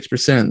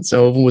 56%.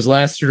 So was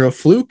last year a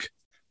fluke,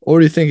 or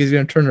do you think he's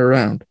going to turn it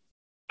around?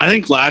 I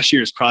think last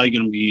year is probably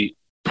going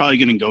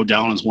to go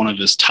down as one of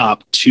his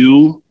top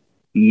 2,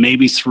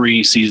 maybe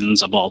 3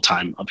 seasons of all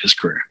time of his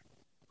career.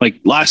 Like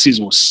last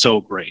season was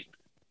so great.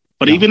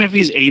 But even if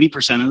he's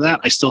 80% of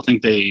that, I still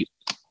think they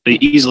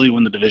easily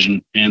win the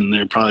division, and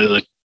they're probably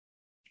like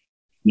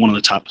one of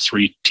the top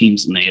 3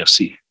 teams in the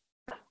AFC.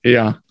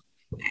 Yeah.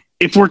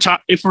 If we're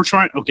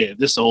trying, okay,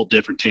 this is a whole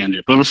different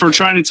tangent, but if we're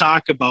trying to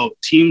talk about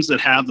teams that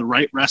have the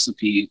right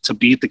recipe to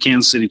beat the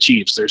Kansas City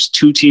Chiefs, there's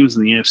 2 teams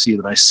in the AFC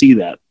that I see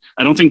that.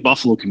 I don't think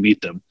Buffalo can beat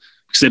them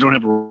because they don't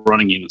have a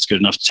running game that's good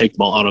enough to take the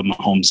ball out of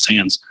Mahomes'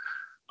 hands.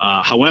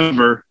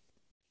 However,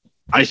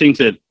 I think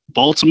that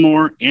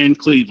Baltimore and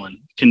Cleveland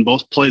can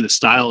both play the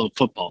style of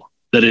football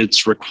that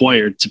it's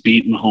required to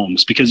beat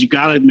Mahomes, because you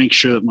got to make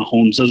sure that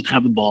Mahomes doesn't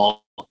have the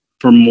ball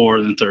for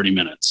more than 30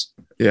 minutes.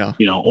 Yeah.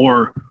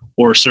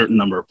 Or a certain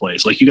number of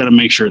plays. Like you got to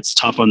make sure it's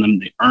tough on them.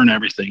 They earn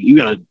everything. You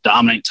got to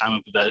dominate time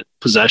of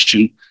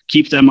possession,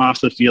 keep them off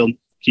the field,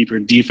 keep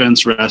your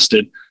defense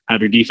rested,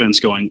 have your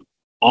defense going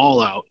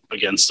all out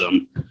against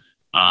them.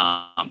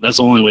 That's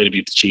the only way to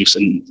beat the Chiefs.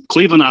 And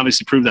Cleveland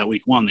obviously proved that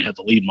week 1. They had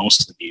the lead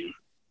most of the game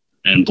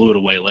and blew it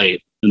away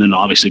late. And then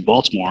obviously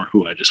Baltimore,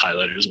 who I just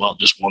highlighted as well,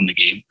 just won the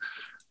game.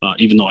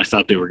 Even though I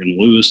thought they were going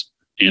to lose.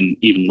 And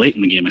even late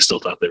in the game, I still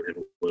thought they were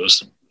going to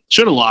lose.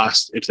 Should have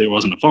lost if there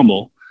wasn't a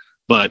fumble.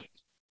 But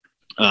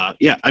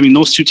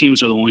those 2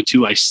 teams are the only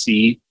 2 I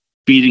see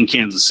beating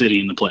Kansas City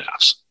in the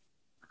playoffs.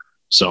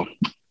 So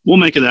we'll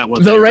make it that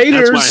one. The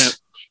Raiders.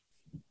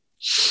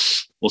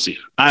 We'll see.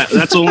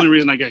 That's the only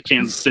reason I got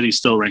Kansas City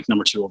still ranked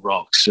number 2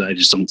 overall, because I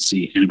just don't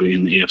see anybody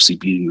in the AFC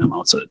beating them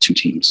outside of 2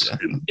 teams. Yeah.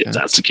 And if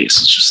that's the case,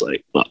 it's just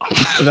like, well.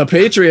 The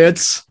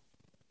Patriots.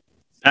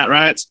 That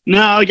right?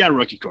 No, they got a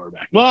rookie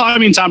quarterback. Well, I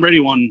mean, Tom Brady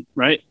won,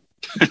 right?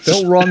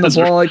 They'll run the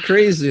ball like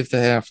crazy if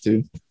they have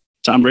to.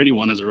 Tom Brady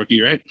won as a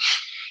rookie, right?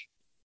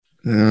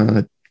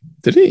 Did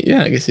he?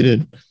 Yeah, I guess he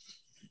did.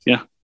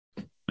 Yeah.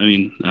 I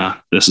mean,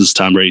 this is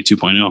Tom Brady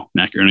 2.0,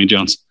 Macaroni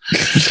Jones.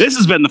 This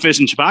has been the Fish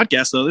and Chip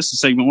podcast, though. This is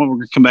segment 1. We're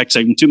going to come back to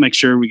segment 2, make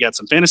sure we got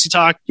some fantasy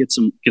talk, get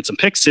some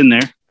picks in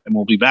there, and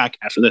we'll be back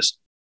after this.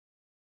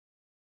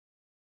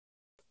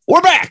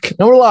 We're back.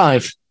 And we're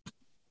live.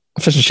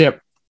 Fish and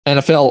Chip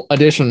NFL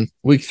edition,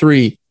 week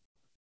 3.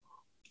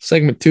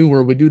 Segment 2,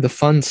 where we do the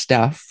fun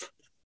stuff.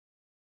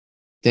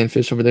 Dan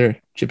Fish over there,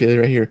 Chip Daly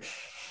right here.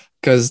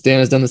 Because Dan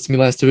has done this to me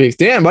the last 2 weeks.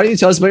 Dan, why don't you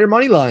tell us about your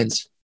money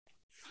lines?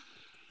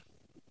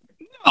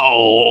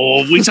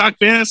 Oh, we talk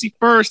fantasy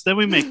first, then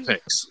we make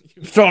picks.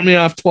 You've thrown me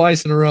off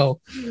twice in a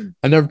row.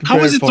 I never. How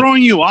is it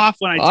throwing you off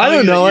when I tell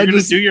you that you're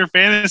going to do your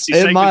fantasy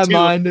segment? In my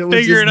mind, it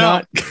was just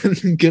not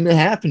going to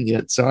happen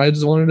yet. So I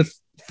just wanted to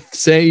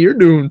say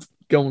you're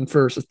going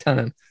first this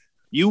time.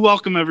 You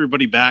welcome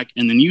everybody back,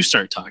 and then you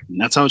start talking.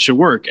 That's how it should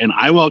work. And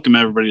I welcome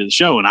everybody to the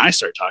show, and I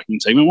start talking in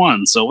segment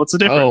 1. So what's the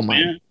difference, oh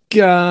my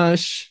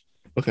gosh.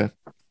 Okay.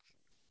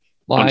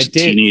 Bunch of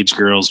teenage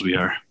girls we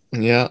are.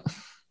 Yeah.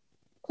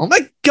 Oh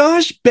my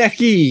gosh,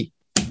 Becky.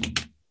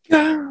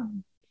 Yeah.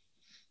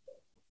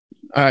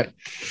 All right.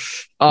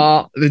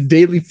 The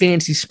daily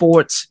fantasy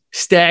sports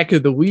stack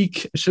of the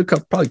week. I should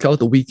probably call it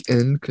the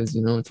weekend because,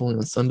 it's only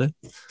on Sunday.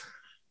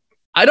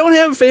 I don't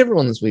have a favorite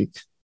one this week.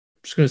 I'm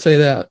just going to say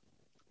that.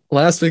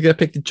 Last week I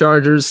picked the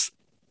Chargers.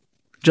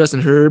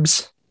 Justin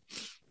Herbs.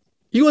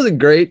 He wasn't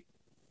great.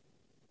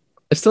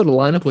 I still had a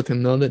lineup with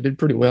him, though, that did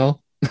pretty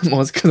well.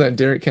 Was because I had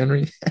Derrick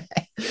Henry.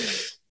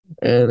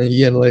 And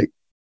he had like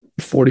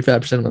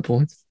 45% of my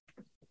points.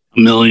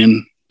 1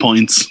 million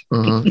points.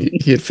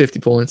 He had 50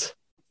 points.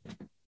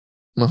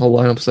 My whole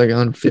lineup was like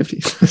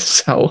 150.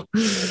 So,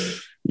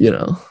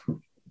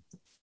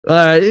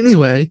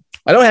 anyway,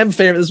 I don't have a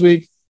favorite this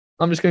week.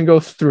 I'm just going to go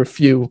through a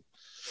few.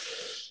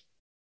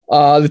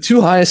 The 2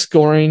 highest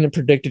scoring and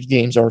predicted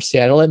games are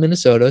Seattle at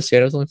Minnesota.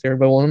 Seattle's only favored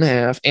by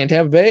 1.5. And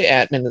Tampa Bay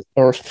at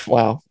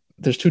Minnesota.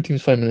 There's 2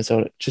 teams playing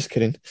Minnesota. Just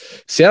kidding.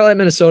 Seattle at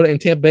Minnesota and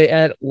Tampa Bay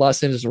at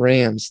Los Angeles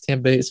Rams.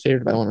 Tampa Bay is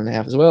favored by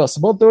 1.5 as well. So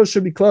both those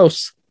should be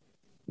close.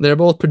 They're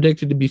both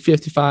predicted to be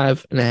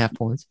 55.5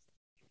 points.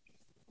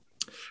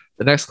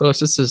 The next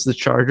closest is the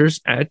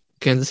Chargers at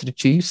Kansas City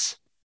Chiefs.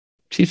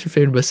 Chiefs are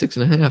favored by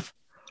 6.5.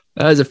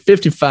 That is a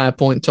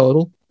 55-point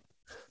total.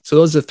 So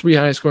those are the 3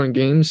 highest scoring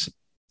games.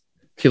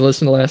 If you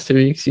listen to the last 2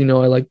 weeks, I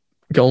like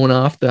going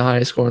off the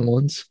highest scoring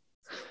ones.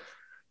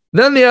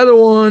 Then the other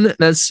one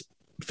that's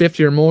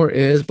 50 or more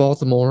is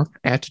Baltimore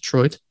at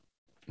Detroit.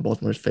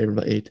 Baltimore's favored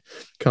by 8.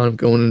 Kind of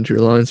going into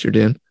your lines here,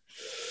 Dan.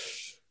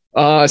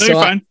 No, you're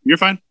fine. You're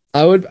fine.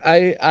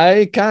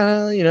 I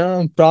kind of,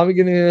 I'm probably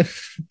going to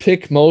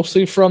pick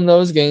mostly from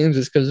those games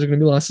just because there's going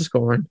to be lots of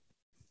scoring.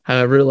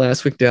 However,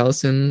 last week,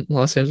 Dallas and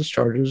Los Angeles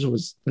Chargers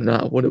was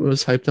not what it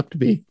was hyped up to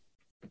be.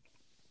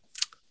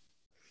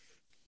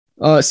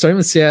 Starting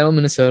with Seattle,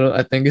 Minnesota,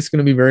 I think it's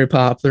going to be very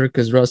popular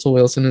because Russell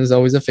Wilson is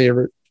always a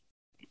favorite.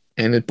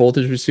 And both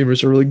his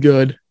receivers are really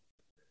good.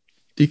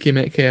 DK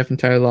Metcalf and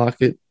Tyler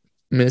Lockett.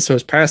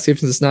 Minnesota's pass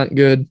defense is not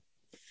good.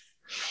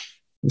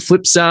 The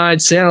flip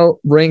side, Seattle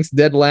ranks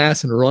dead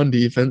last in run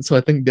defense, so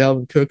I think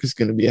Dalvin Cook is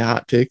going to be a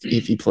hot pick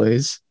if he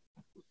plays.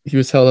 He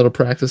was held out of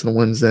practice on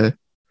Wednesday,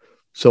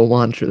 so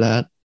monitor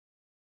that.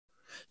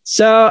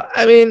 So,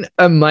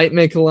 I might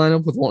make a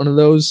lineup with one of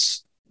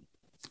those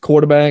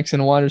quarterbacks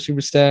and a wide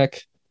receiver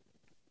stack.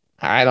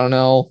 I don't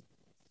know.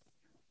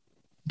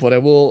 But I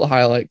will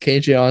highlight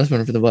KJ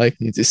Osborne for the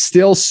Vikings. It's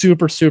still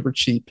super, super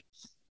cheap.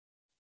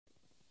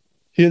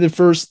 He had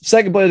the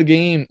second play of the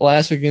game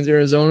last week against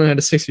Arizona, had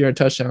a 60-yard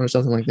touchdown or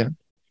something like that.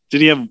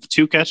 Did he have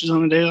 2 catches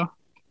on the day,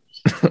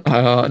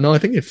 though? No, I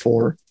think he had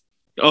 4.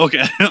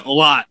 Okay, a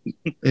lot.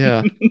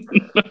 Yeah.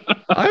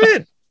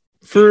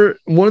 For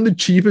one of the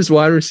cheapest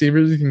wide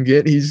receivers you can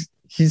get, he's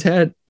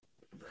had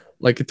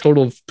like a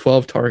total of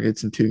 12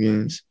 targets in 2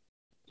 games.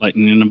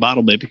 Lightning in a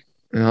bottle, baby.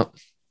 Yeah.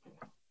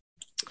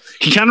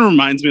 He kind of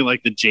reminds me of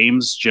like the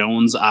James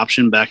Jones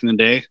option back in the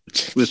day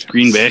with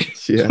Green Bay.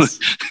 Yes.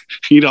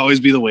 He'd always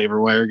be the waiver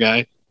wire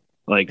guy,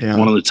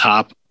 one of the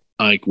top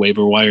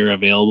waiver wire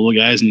available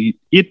guys. And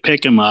you'd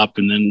pick him up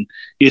and then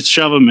you'd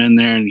shove him in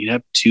there and he'd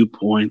have 2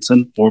 points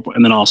and 4 points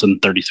and then all of a sudden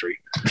 33.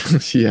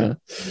 Yeah.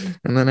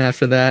 And then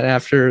after that,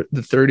 after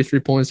the 33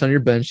 points on your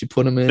bench, you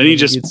put him in. Then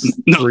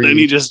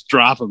you just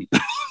drop him.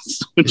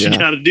 That's what you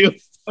got to do.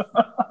 All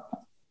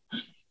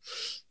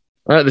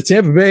right. The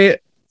Tampa Bay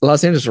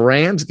Los Angeles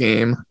Rams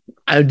game.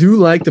 I do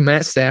like the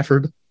Matt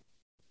Stafford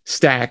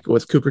stack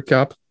with Cooper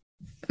Kupp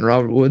and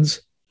Robert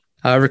Woods.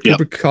 However,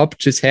 Cooper Kupp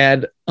just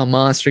had a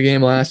monster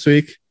game last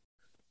week.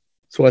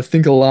 So I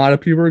think a lot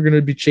of people are going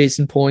to be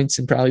chasing points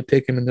and probably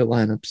pick him in their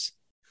lineups.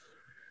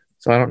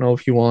 So I don't know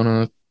if you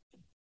want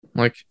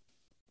to,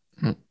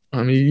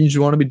 you just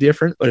want to be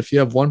different. But if you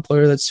have one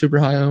player that's super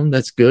high owned,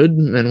 that's good.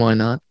 Then why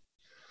not?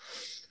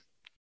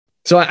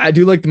 So I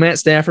do like the Matt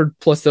Stafford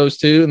plus those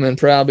 2, and then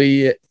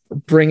probably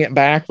bring it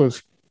back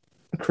with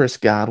Chris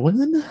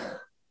Godwin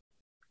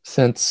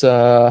since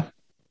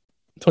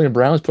Antonio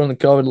Brown was put on the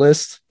COVID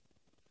list.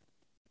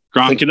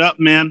 Gronk it up,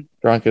 man.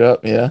 Gronk it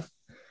up, yeah.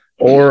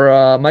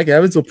 Or Mike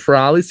Evans will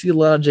probably see a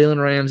lot of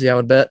Jalen Ramsey, I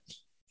would bet.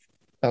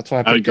 That's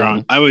why I would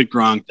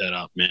Gronk that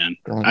up, man.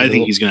 I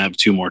think he's going to have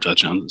 2 more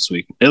touchdowns this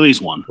week. At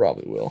least 1.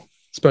 Probably will,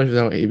 especially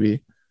without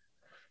AB.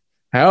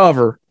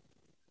 However,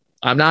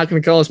 I'm not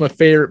going to call this my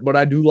favorite, but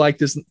I do like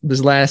this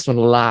last one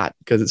a lot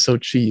because it's so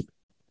cheap.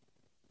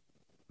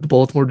 The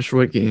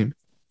Baltimore-Detroit game.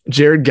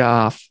 Jared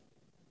Goff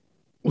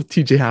with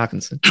TJ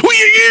Hawkinson.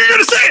 You're going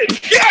to say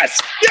it!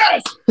 Yes!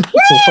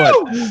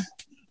 Woo!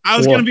 I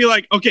was going to be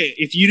like, okay,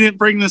 if you didn't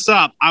bring this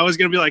up, I was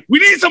going to be like, we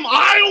need some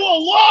Iowa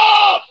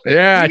love!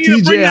 Yeah,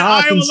 TJ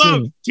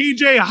Hawkinson.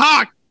 TJ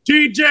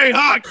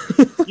Hawk!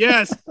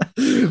 Yes.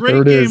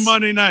 Great game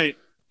Monday night.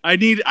 I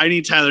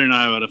need Tyler and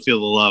Iowa to feel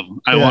the love.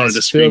 I wanted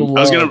to scream.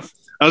 I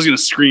was gonna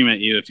scream at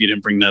you if you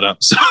didn't bring that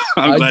up. So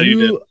I'm glad you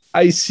did.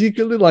 I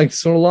secretly like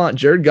so a lot.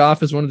 Jared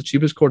Goff is one of the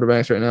cheapest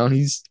quarterbacks right now, and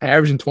he's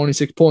averaging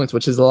 26 points,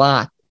 which is a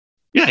lot.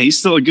 Yeah, he's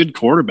still a good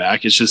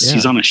quarterback. It's just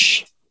he's on a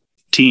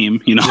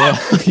team,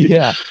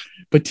 Yeah.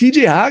 But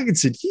TJ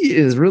Hawkinson, he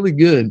is really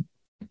good.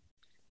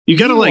 You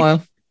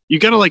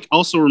gotta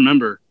also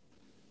remember,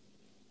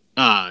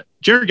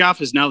 Jared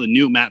Goff is now the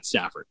new Matt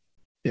Stafford.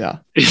 Yeah.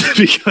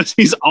 Because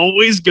he's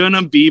always going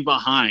to be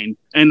behind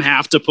and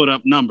have to put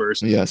up numbers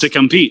to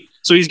compete.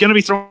 So he's going to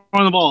be throwing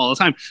the ball all the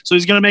time. So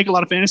he's going to make a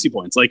lot of fantasy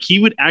points. Like, he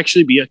would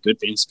actually be a good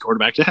fantasy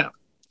quarterback to have,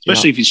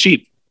 especially if he's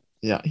cheap.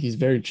 Yeah, he's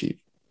very cheap.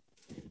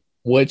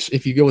 Which,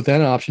 if you go with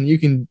that option, you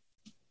can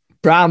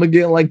probably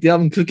get like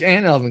Dalvin Cook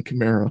and Alvin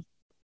Kamara.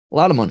 A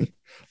lot of money.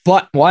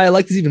 But why I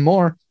like this even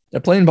more,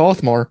 they're playing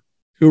Baltimore,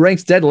 who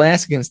ranks dead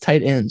last against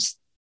tight ends.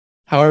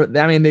 However,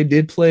 they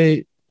did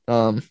play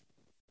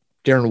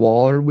Darren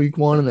Waller week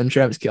 1 and then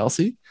Travis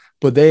Kelce,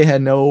 but they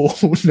had no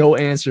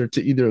answer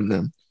to either of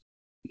them.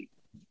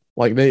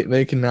 Like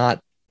they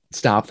cannot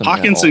stop them.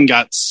 Hawkinson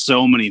got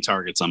so many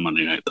targets on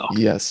Monday night, though.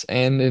 Yes,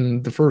 and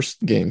in the first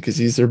game because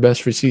he's their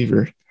best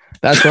receiver.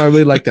 That's why I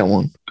really like that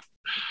one.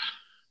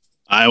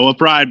 Iowa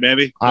pride,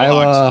 baby.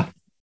 Iowa.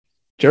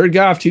 Jared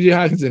Goff, TJ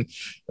Hawkinson,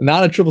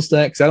 not a triple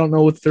stack because I don't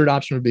know what the third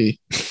option would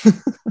be.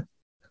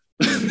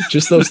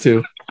 Just those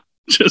 2.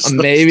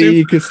 Maybe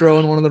you could throw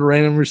in one of the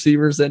random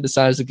receivers that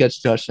decides to catch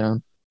a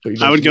touchdown.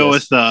 I would go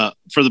with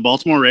for the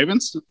Baltimore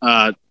Ravens.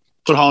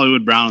 Put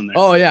Hollywood Brown in there.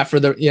 Oh yeah, for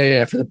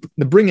the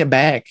bring it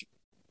back.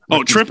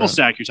 Oh, triple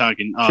stack you're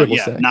talking.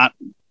 Stack.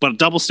 But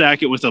double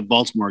stack it with a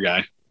Baltimore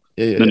guy.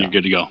 Then you're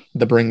good to go.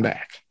 The bring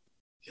back.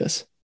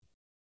 Yes.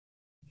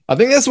 I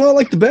think that's what I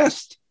like the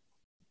best.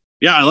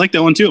 Yeah, I like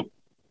that one too.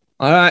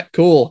 All right,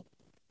 cool.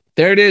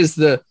 There it is.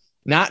 The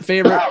not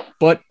favorite,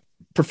 but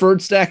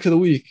preferred stack of the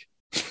week.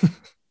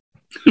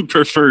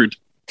 Preferred.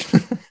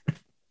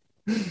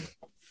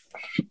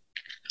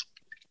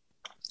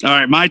 All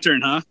right, my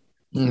turn, huh?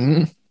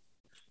 Mm-hmm.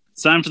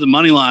 It's time for the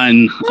money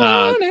line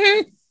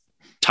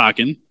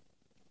talking.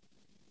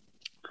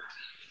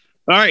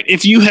 All right,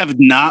 if you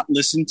have not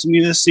listened to me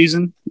this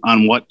season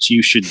on what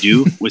you should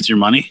do with your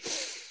money,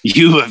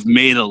 you have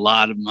made a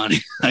lot of money.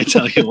 I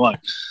tell you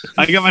what.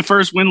 I got my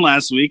first win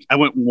last week. I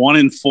went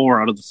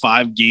 1-4 out of the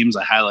 5 games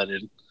I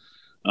highlighted.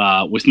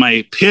 With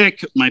my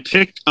pick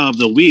of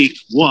the week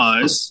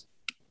was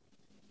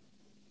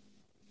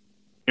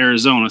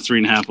Arizona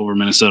 3.5 over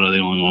Minnesota. They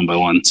only won by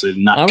 1, so they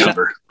did not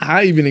cover.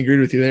 I even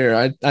agreed with you there.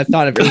 I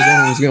thought if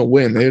Arizona was going to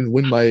win, they would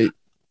win by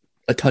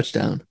a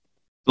touchdown.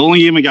 The only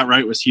game I got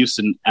right was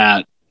Houston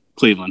at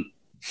Cleveland,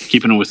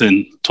 keeping it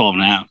within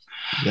 12.5.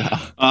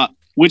 Yeah.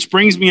 Which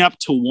brings me up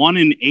to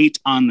 1-8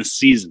 on the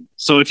season.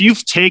 So if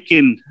you've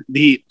taken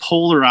the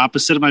polar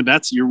opposite of my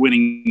bets, you're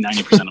winning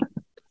 90% of them.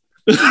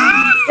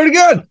 Pretty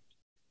good.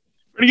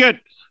 Pretty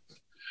good.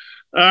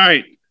 All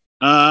right.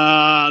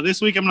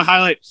 This week I'm going to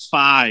highlight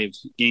 5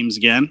 games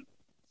again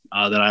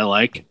that I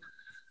like.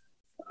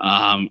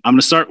 I'm going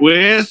to start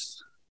with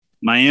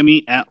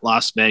Miami at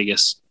Las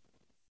Vegas.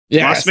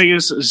 Yes. Las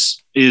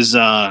Vegas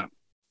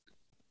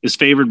is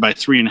favored by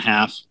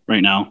 3.5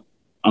 right now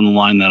on the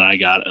line that I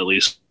got at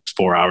least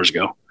 4 hours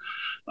ago.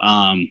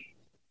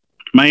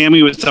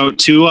 Miami without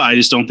Tua, I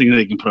just don't think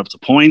they can put up the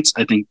points.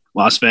 I think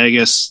Las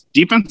Vegas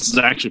defense is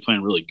actually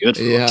playing really good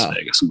for Las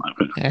Vegas, in my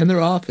opinion. And their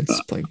offense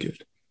is playing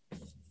good.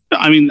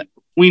 I mean,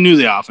 we knew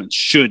the offense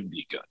should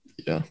be good.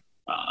 Yeah.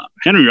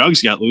 Henry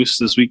Ruggs got loose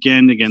this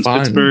weekend against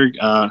Pittsburgh.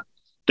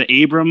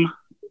 The Abram,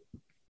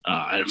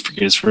 I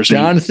forget his first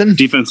name.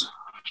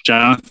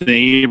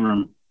 Jonathan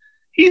Abram.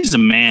 He's a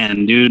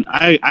man, dude.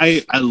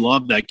 I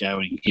love that guy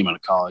when he came out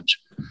of college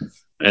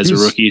as a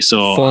rookie.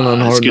 So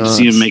it's good to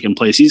see him making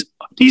plays.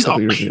 He's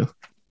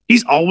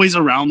always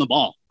around the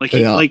ball.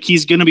 Like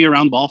he's going to be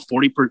around the ball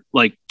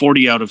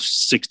 40 out of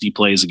 60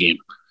 plays a game.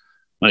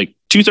 Like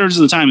 2/3 of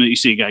the time that you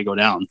see a guy go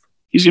down,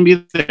 he's going to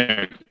be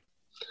there.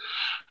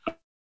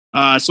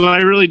 So I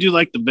really do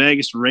like the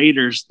Vegas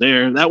Raiders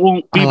there. That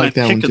won't be my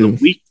pick of the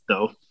week,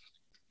 though.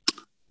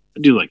 I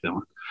do like that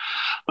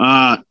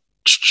one.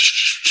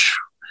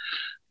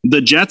 The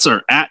Jets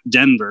are at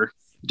Denver.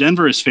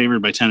 Denver is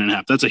favored by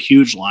 10.5. That's a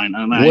huge line.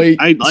 And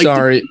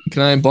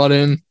can I butt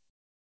in?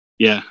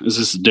 Yeah. Is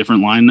this a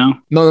different line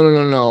now?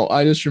 No.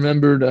 I just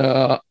remembered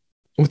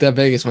with that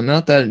Vegas one,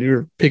 not that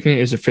you're picking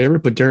it as a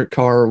favorite, but Derek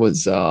Carr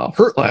was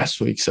hurt last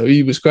week, so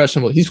he was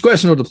questionable. He's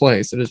questionable to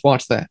play, so just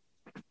watch that.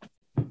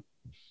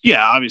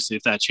 Yeah, obviously,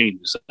 if that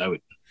changes, I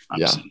would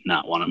obviously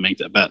not want to make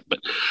that bet. But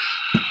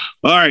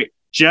all right,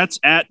 Jets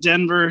at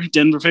Denver.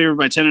 Denver favored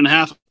by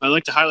 10.5. I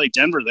like to highlight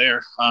Denver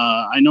there.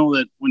 I know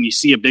that when you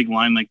see a big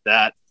line like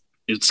that,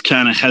 it's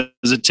kind of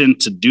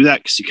hesitant to do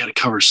that because you got to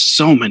cover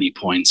so many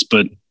points.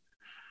 But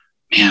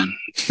man,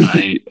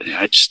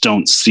 I just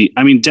don't see.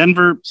 I mean,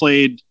 Denver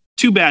played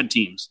 2 bad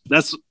teams.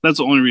 That's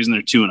the only reason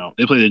they're 2-0.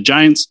 They played the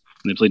Giants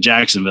and they played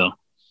Jacksonville,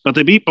 but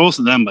they beat both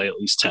of them by at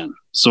least 10.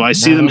 So I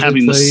see them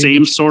having the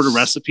same sort of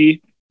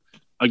recipe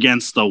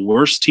against the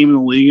worst team in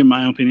the league, in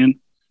my opinion.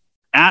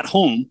 At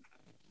home,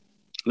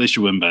 they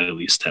should win by at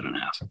least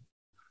 10.5.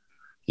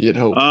 You'd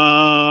hope.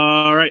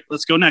 All right,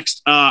 let's go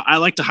next. I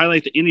like to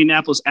highlight the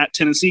Indianapolis at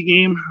Tennessee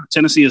game.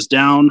 Tennessee is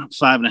down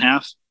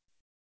 5.5.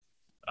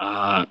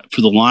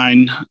 For the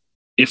line,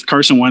 if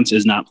Carson Wentz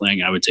is not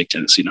playing, I would take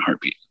Tennessee in a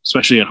heartbeat,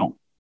 especially at home.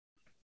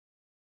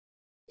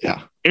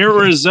 Yeah.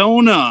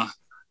 Arizona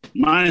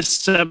minus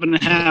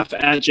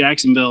 7.5 at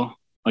Jacksonville.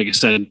 Like I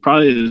said,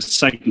 probably the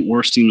second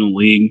worst team in the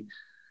league.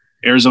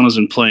 Arizona's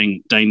been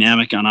playing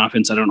dynamic on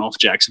offense. I don't know if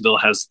Jacksonville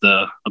has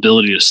the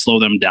ability to slow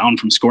them down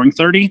from scoring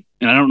 30.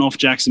 And I don't know if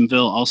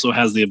Jacksonville also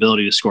has the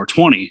ability to score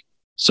 20.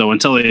 So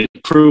until they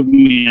prove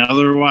me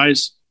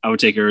otherwise, I would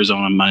take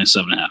Arizona minus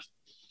 7.5.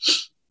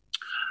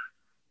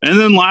 And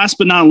then last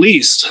but not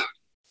least,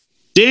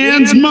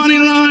 Dan's money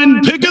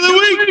line pick of the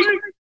week.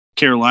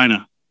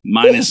 Carolina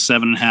minus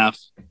 7.5.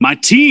 My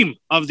team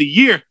of the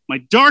year, my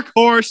dark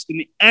horse in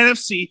the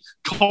NFC,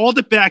 called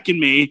it back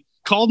in May,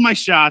 called my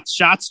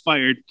shots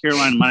fired.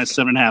 Carolina minus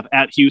 7.5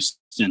 at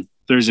Houston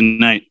Thursday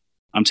night.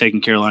 I'm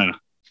taking Carolina.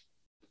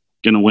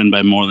 Going to win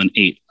by more than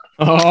 8.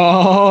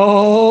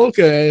 Oh,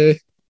 okay.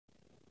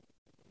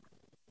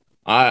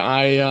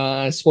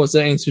 I suppose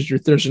that answers your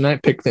Thursday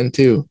night pick then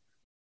too.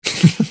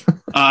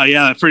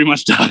 Yeah, that pretty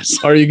much does.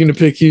 Are you going to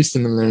pick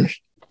Houston in there?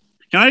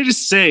 Can I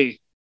just say?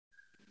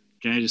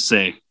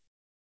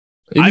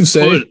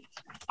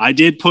 I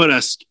did put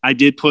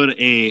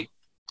a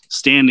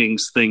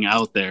standings thing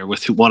out there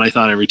with what I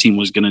thought every team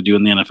was going to do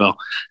in the NFL,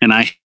 and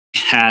I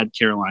had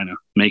Carolina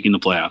making the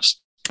playoffs.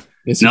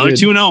 Yes, now they're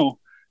 2-0,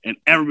 and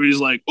everybody's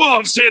like, "Oh,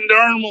 I'm saying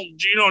Darnold,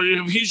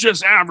 he's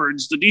just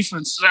average. The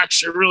defense is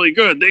actually really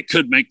good. They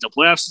could make the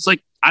playoffs." It's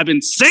like I've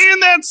been saying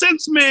that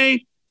since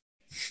May.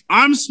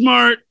 I'm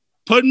smart.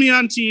 Put me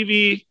on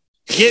TV.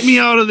 Get me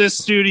out of this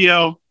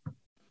studio.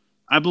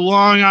 I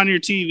belong on your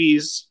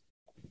TVs.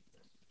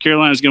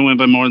 Carolina's going to win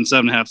by more than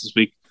 7.5 this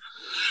week.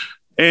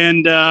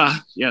 And,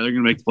 they're going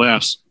to make the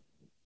playoffs.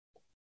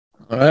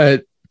 All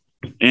right.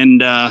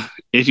 And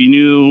if you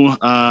knew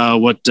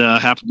what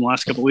happened the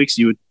last couple of weeks,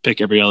 you would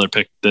pick every other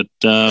pick that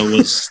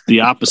was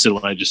the opposite of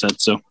what I just said.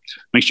 So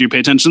make sure you pay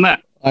attention to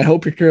that. I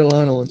hope your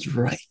Carolina one's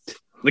right.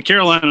 The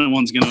Carolina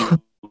one's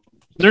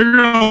they're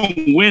going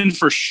to win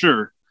for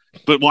sure,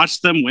 but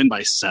watch them win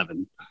by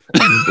 7.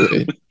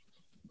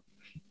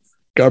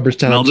 Garbage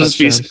time. I'll just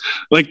be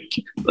like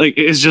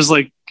it's just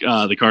like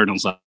the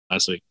Cardinals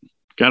last week.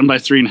 Got them by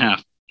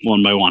 3.5,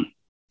 won by 1.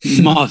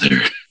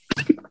 Mother.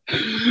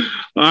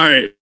 All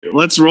right,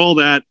 let's roll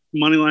that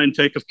money line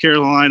pick of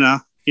Carolina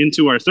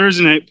into our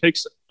Thursday night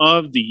picks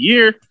of the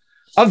year.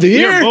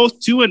 We are both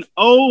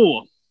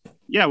 2-0.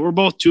 Yeah, we're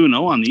both 2-0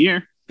 on the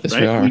year. Yes,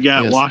 right? We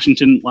got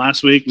Washington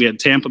last week. We had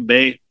Tampa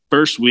Bay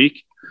first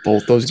week.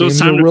 Both those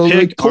games were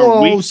really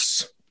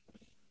close.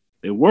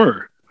 They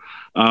were.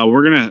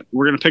 We're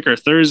gonna pick our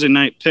Thursday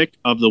night pick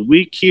of the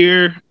week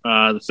here.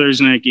 The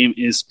Thursday night game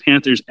is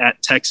Panthers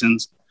at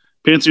Texans.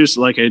 Panthers,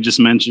 like I just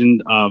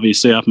mentioned,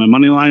 obviously off my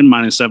money line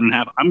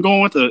 -7.5. I'm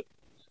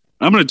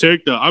gonna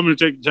take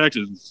the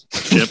Texans.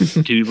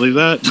 Yep. Can you believe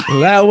that?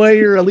 That way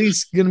you're at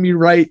least gonna be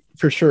right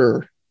for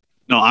sure.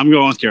 No, I'm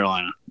going with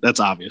Carolina. That's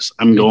obvious.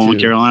 I'm going with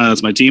Carolina.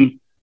 That's my team.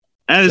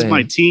 That is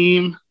my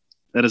team.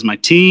 That is my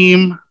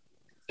team.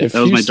 That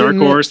was my dark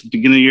horse at the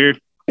beginning of the year.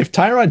 If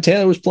Tyrod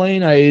Taylor was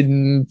playing,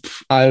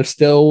 I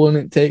still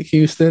wouldn't take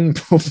Houston,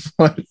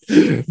 but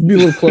be a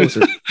little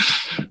closer.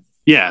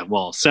 Yeah,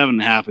 well,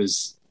 7.5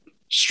 is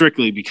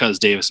strictly because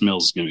Davis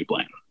Mills is going to be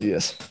playing.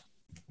 Yes.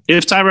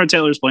 If Tyrod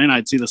Taylor's playing,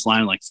 I'd see this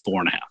line like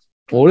 4.5.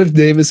 What if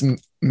Davis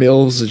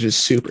Mills is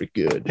just super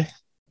good?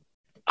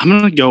 I'm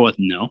going to go with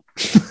no.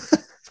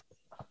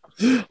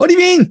 What do you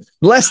mean?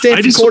 The last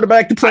Stanford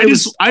quarterback to play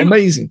was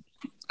amazing.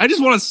 I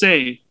just want to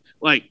say,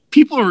 like,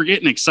 people are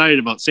getting excited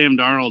about Sam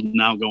Darnold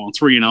now going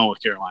 3-0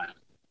 with Carolina.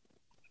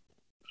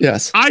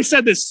 Yes. I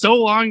said this so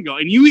long ago,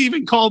 and you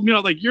even called me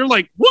out. Like, you're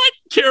like, what?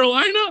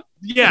 Carolina?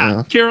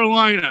 Yeah.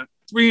 Carolina.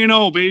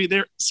 3-0, baby.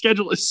 Their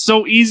schedule is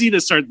so easy to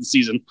start the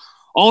season.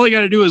 All they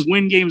got to do is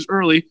win games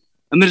early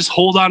and then just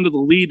hold on to the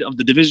lead of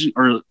the division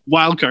or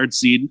wild card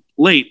seed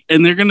late,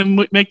 and they're going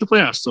to make the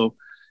playoffs. So,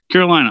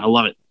 Carolina, I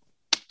love it.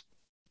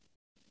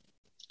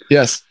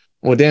 Yes.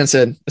 Well, Dan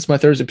said, it's my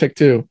Thursday pick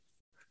too.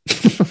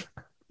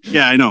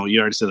 Yeah, I know.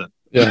 You already said that.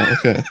 Yeah,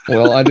 okay.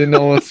 Well, I didn't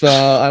know if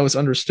I was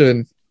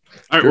understood.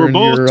 All right, we're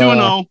both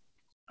 2-0.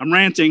 I'm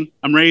ranting.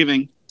 I'm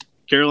raving.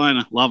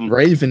 Carolina, love them.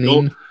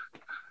 Ravening.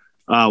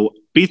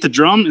 Beat the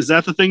drum. Is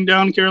that the thing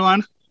down in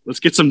Carolina? Let's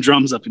get some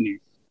drums up in here.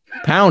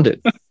 Pound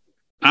it.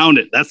 Pound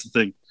it. That's the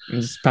thing.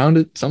 Just pound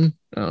it. Some.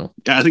 Oh.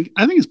 Yeah, I think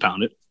it's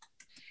pound it.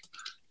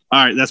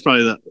 All right, that's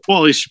probably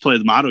well, we should play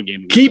the motto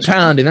game. Keep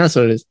pounding. That's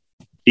what it is.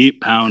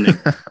 Keep pounding.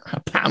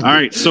 All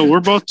right, so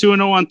we're both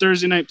 2-0 on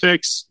Thursday night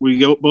picks.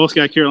 We both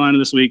got Carolina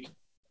this week.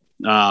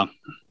 Yeah,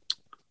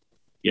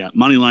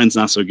 money line's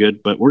not so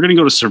good, but we're going to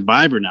go to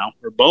Survivor now.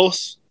 We're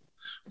both.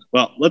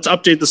 Well, let's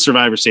update the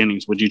Survivor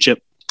standings. Would you,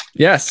 Chip?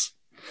 Yes.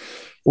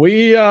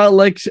 We,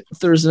 like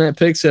Thursday night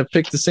picks, have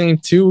picked the same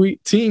two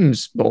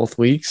teams both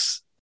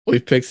weeks. We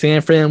picked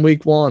San Fran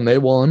week 1. They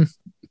won.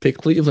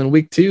 Picked Cleveland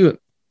week 2.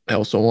 They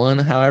also won.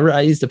 However,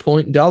 I used a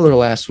 $1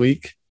 last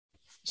week.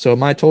 So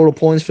my total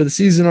points for the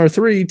season are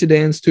 3 to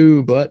Dan's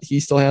 2, but he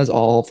still has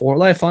all 4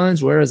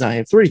 lifelines, whereas I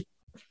have 3.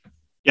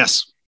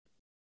 Yes.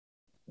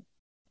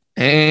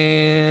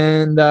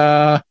 And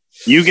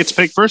you get to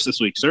pick first this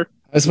week, sir.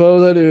 I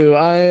suppose I do.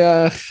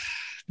 I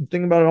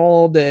think about it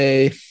all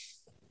day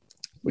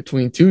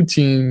between 2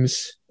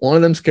 teams. One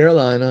of them's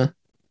Carolina.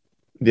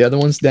 The other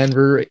one's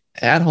Denver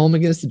at home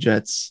against the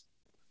Jets.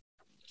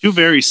 2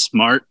 very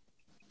smart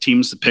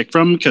teams to pick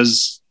from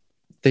because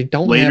they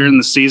don't later in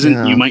the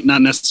season, you might not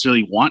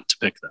necessarily want to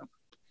pick them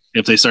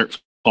if they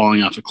start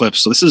falling off a cliff.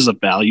 So this is a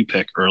value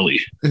pick early.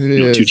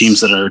 2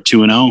 teams that are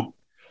 2-0.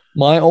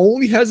 My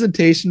only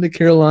hesitation to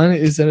Carolina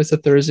is that it's a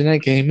Thursday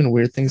night game and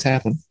weird things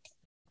happen.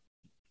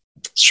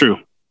 It's true.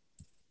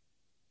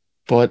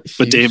 But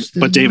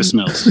Davis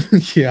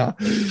Mills. Yeah.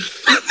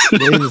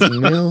 Davis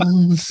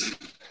Mills.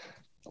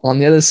 On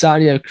the other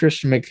side, you have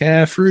Christian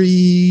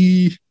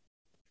McCaffrey,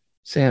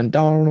 Sam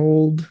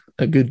Darnold,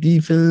 a good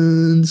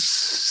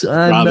defense.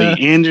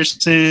 Robbie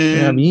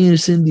Anderson,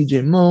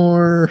 DJ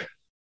Moore.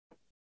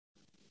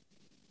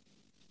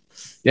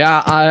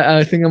 Yeah,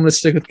 I think I'm going to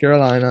stick with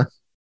Carolina.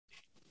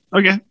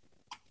 Okay.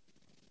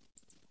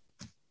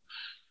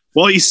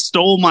 Well, you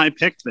stole my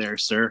pick there,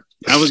 sir.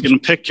 I was going to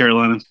pick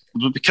Carolina,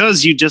 but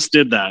because you just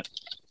did that,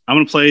 I'm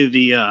going to play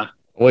the...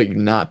 Wait, you're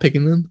not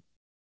picking them?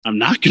 I'm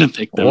not going to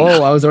pick them.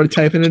 Whoa, I was already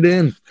typing it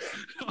in.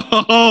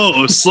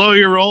 Oh, slow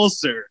your roll,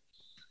 sir.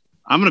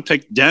 I'm going to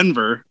pick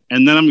Denver,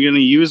 and then I'm going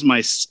to use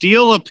my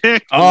steal a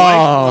pick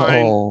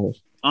on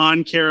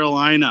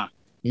Carolina.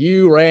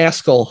 You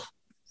rascal.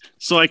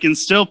 So I can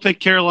still pick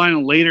Carolina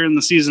later in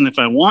the season if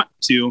I want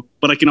to,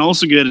 but I can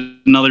also get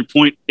another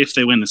point if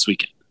they win this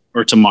weekend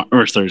or tomorrow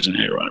or Thursday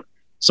night or whatever.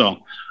 So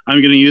I'm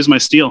going to use my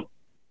steal.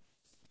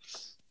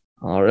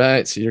 All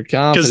right, so you're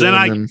confident. Because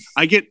then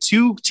I get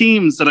two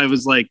teams that I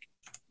was like,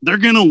 they're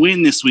going to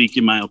win this week,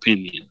 in my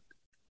opinion.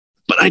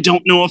 But I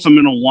don't know if I'm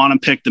going to want to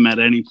pick them at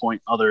any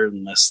point other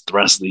than the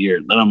rest of the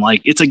year. That I'm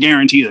like, it's a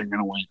guarantee they're going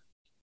to win.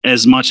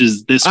 As much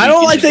as this week. I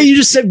don't like that you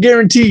just said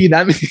guaranteed.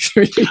 That makes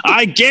me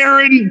I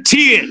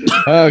guarantee it.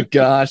 Oh,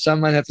 gosh. I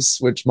might have to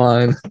switch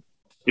mine.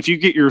 If you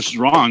get yours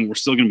wrong, we're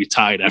still going to be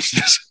tied after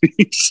this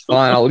week. So.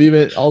 Fine, I'll leave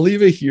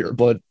it here.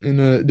 But in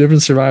a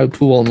different survival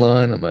pool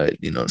online, I might,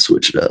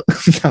 switch it up.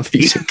 Now that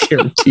you said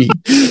guaranteed.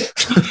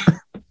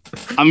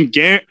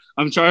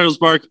 I'm Charles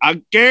Bark.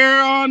 I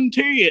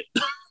guarantee it.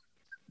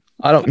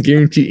 I don't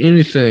guarantee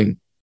anything.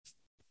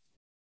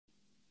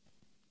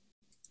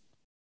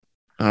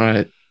 All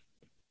right.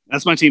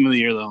 That's my team of the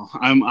year, though.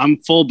 I'm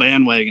full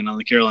bandwagon on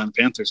the Carolina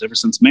Panthers ever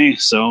since May.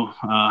 So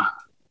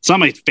it's not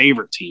my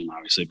favorite team,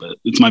 obviously, but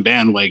it's my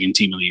bandwagon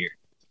team of the year.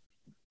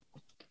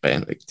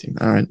 Bandwagon team.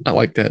 All right. I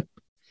like that.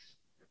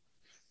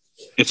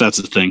 If that's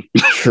a thing.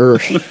 Sure.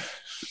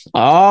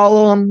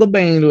 All on the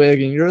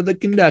bandwagon. You're the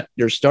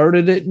conductor.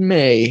 Started it in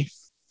May.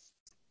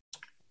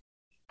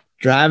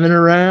 Driving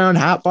around,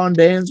 hop on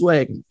Dan's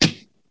wagon.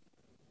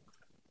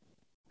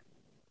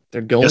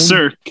 They're going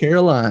to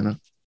Carolina.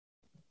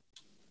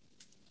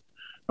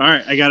 All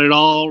right, I got it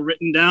all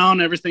written down.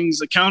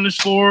 Everything's accounted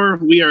for.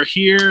 We are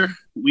here.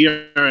 We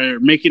are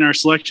making our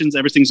selections.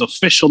 Everything's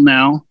official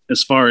now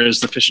as far as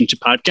the Fish and Chip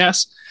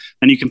podcast.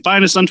 And you can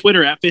find us on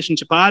Twitter at Fish and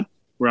Chip Pod.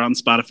 We're on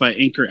Spotify,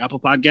 Anchor, Apple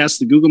Podcasts,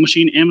 the Google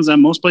Machine,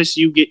 Amazon, most places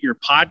you get your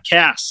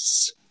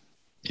podcasts.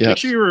 Yes. Make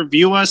sure you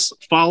review us,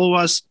 follow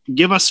us,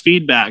 give us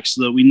feedback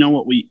so that we know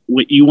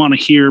what you want to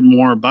hear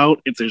more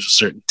about if there's a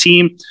certain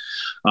team.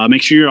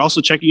 Make sure you're also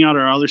checking out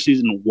our other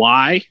season,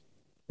 Why,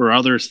 or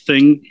other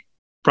thing,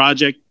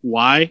 Project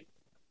Y.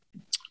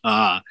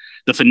 The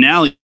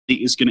finale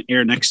is going to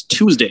air next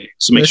Tuesday,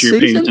 so make sure you're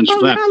paying attention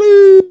to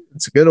that.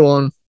 It's a good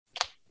one.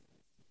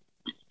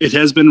 It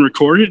has been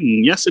recorded,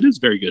 and yes, it is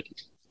very good.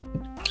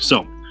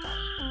 So,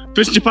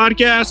 Fish and Chip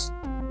Podcast.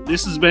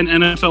 This has been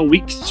NFL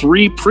Week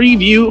 3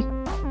 preview.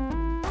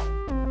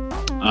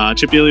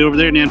 Chip Daly over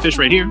there, Dan Fish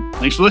right here.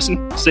 Thanks for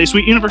listening. Stay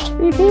sweet, universe.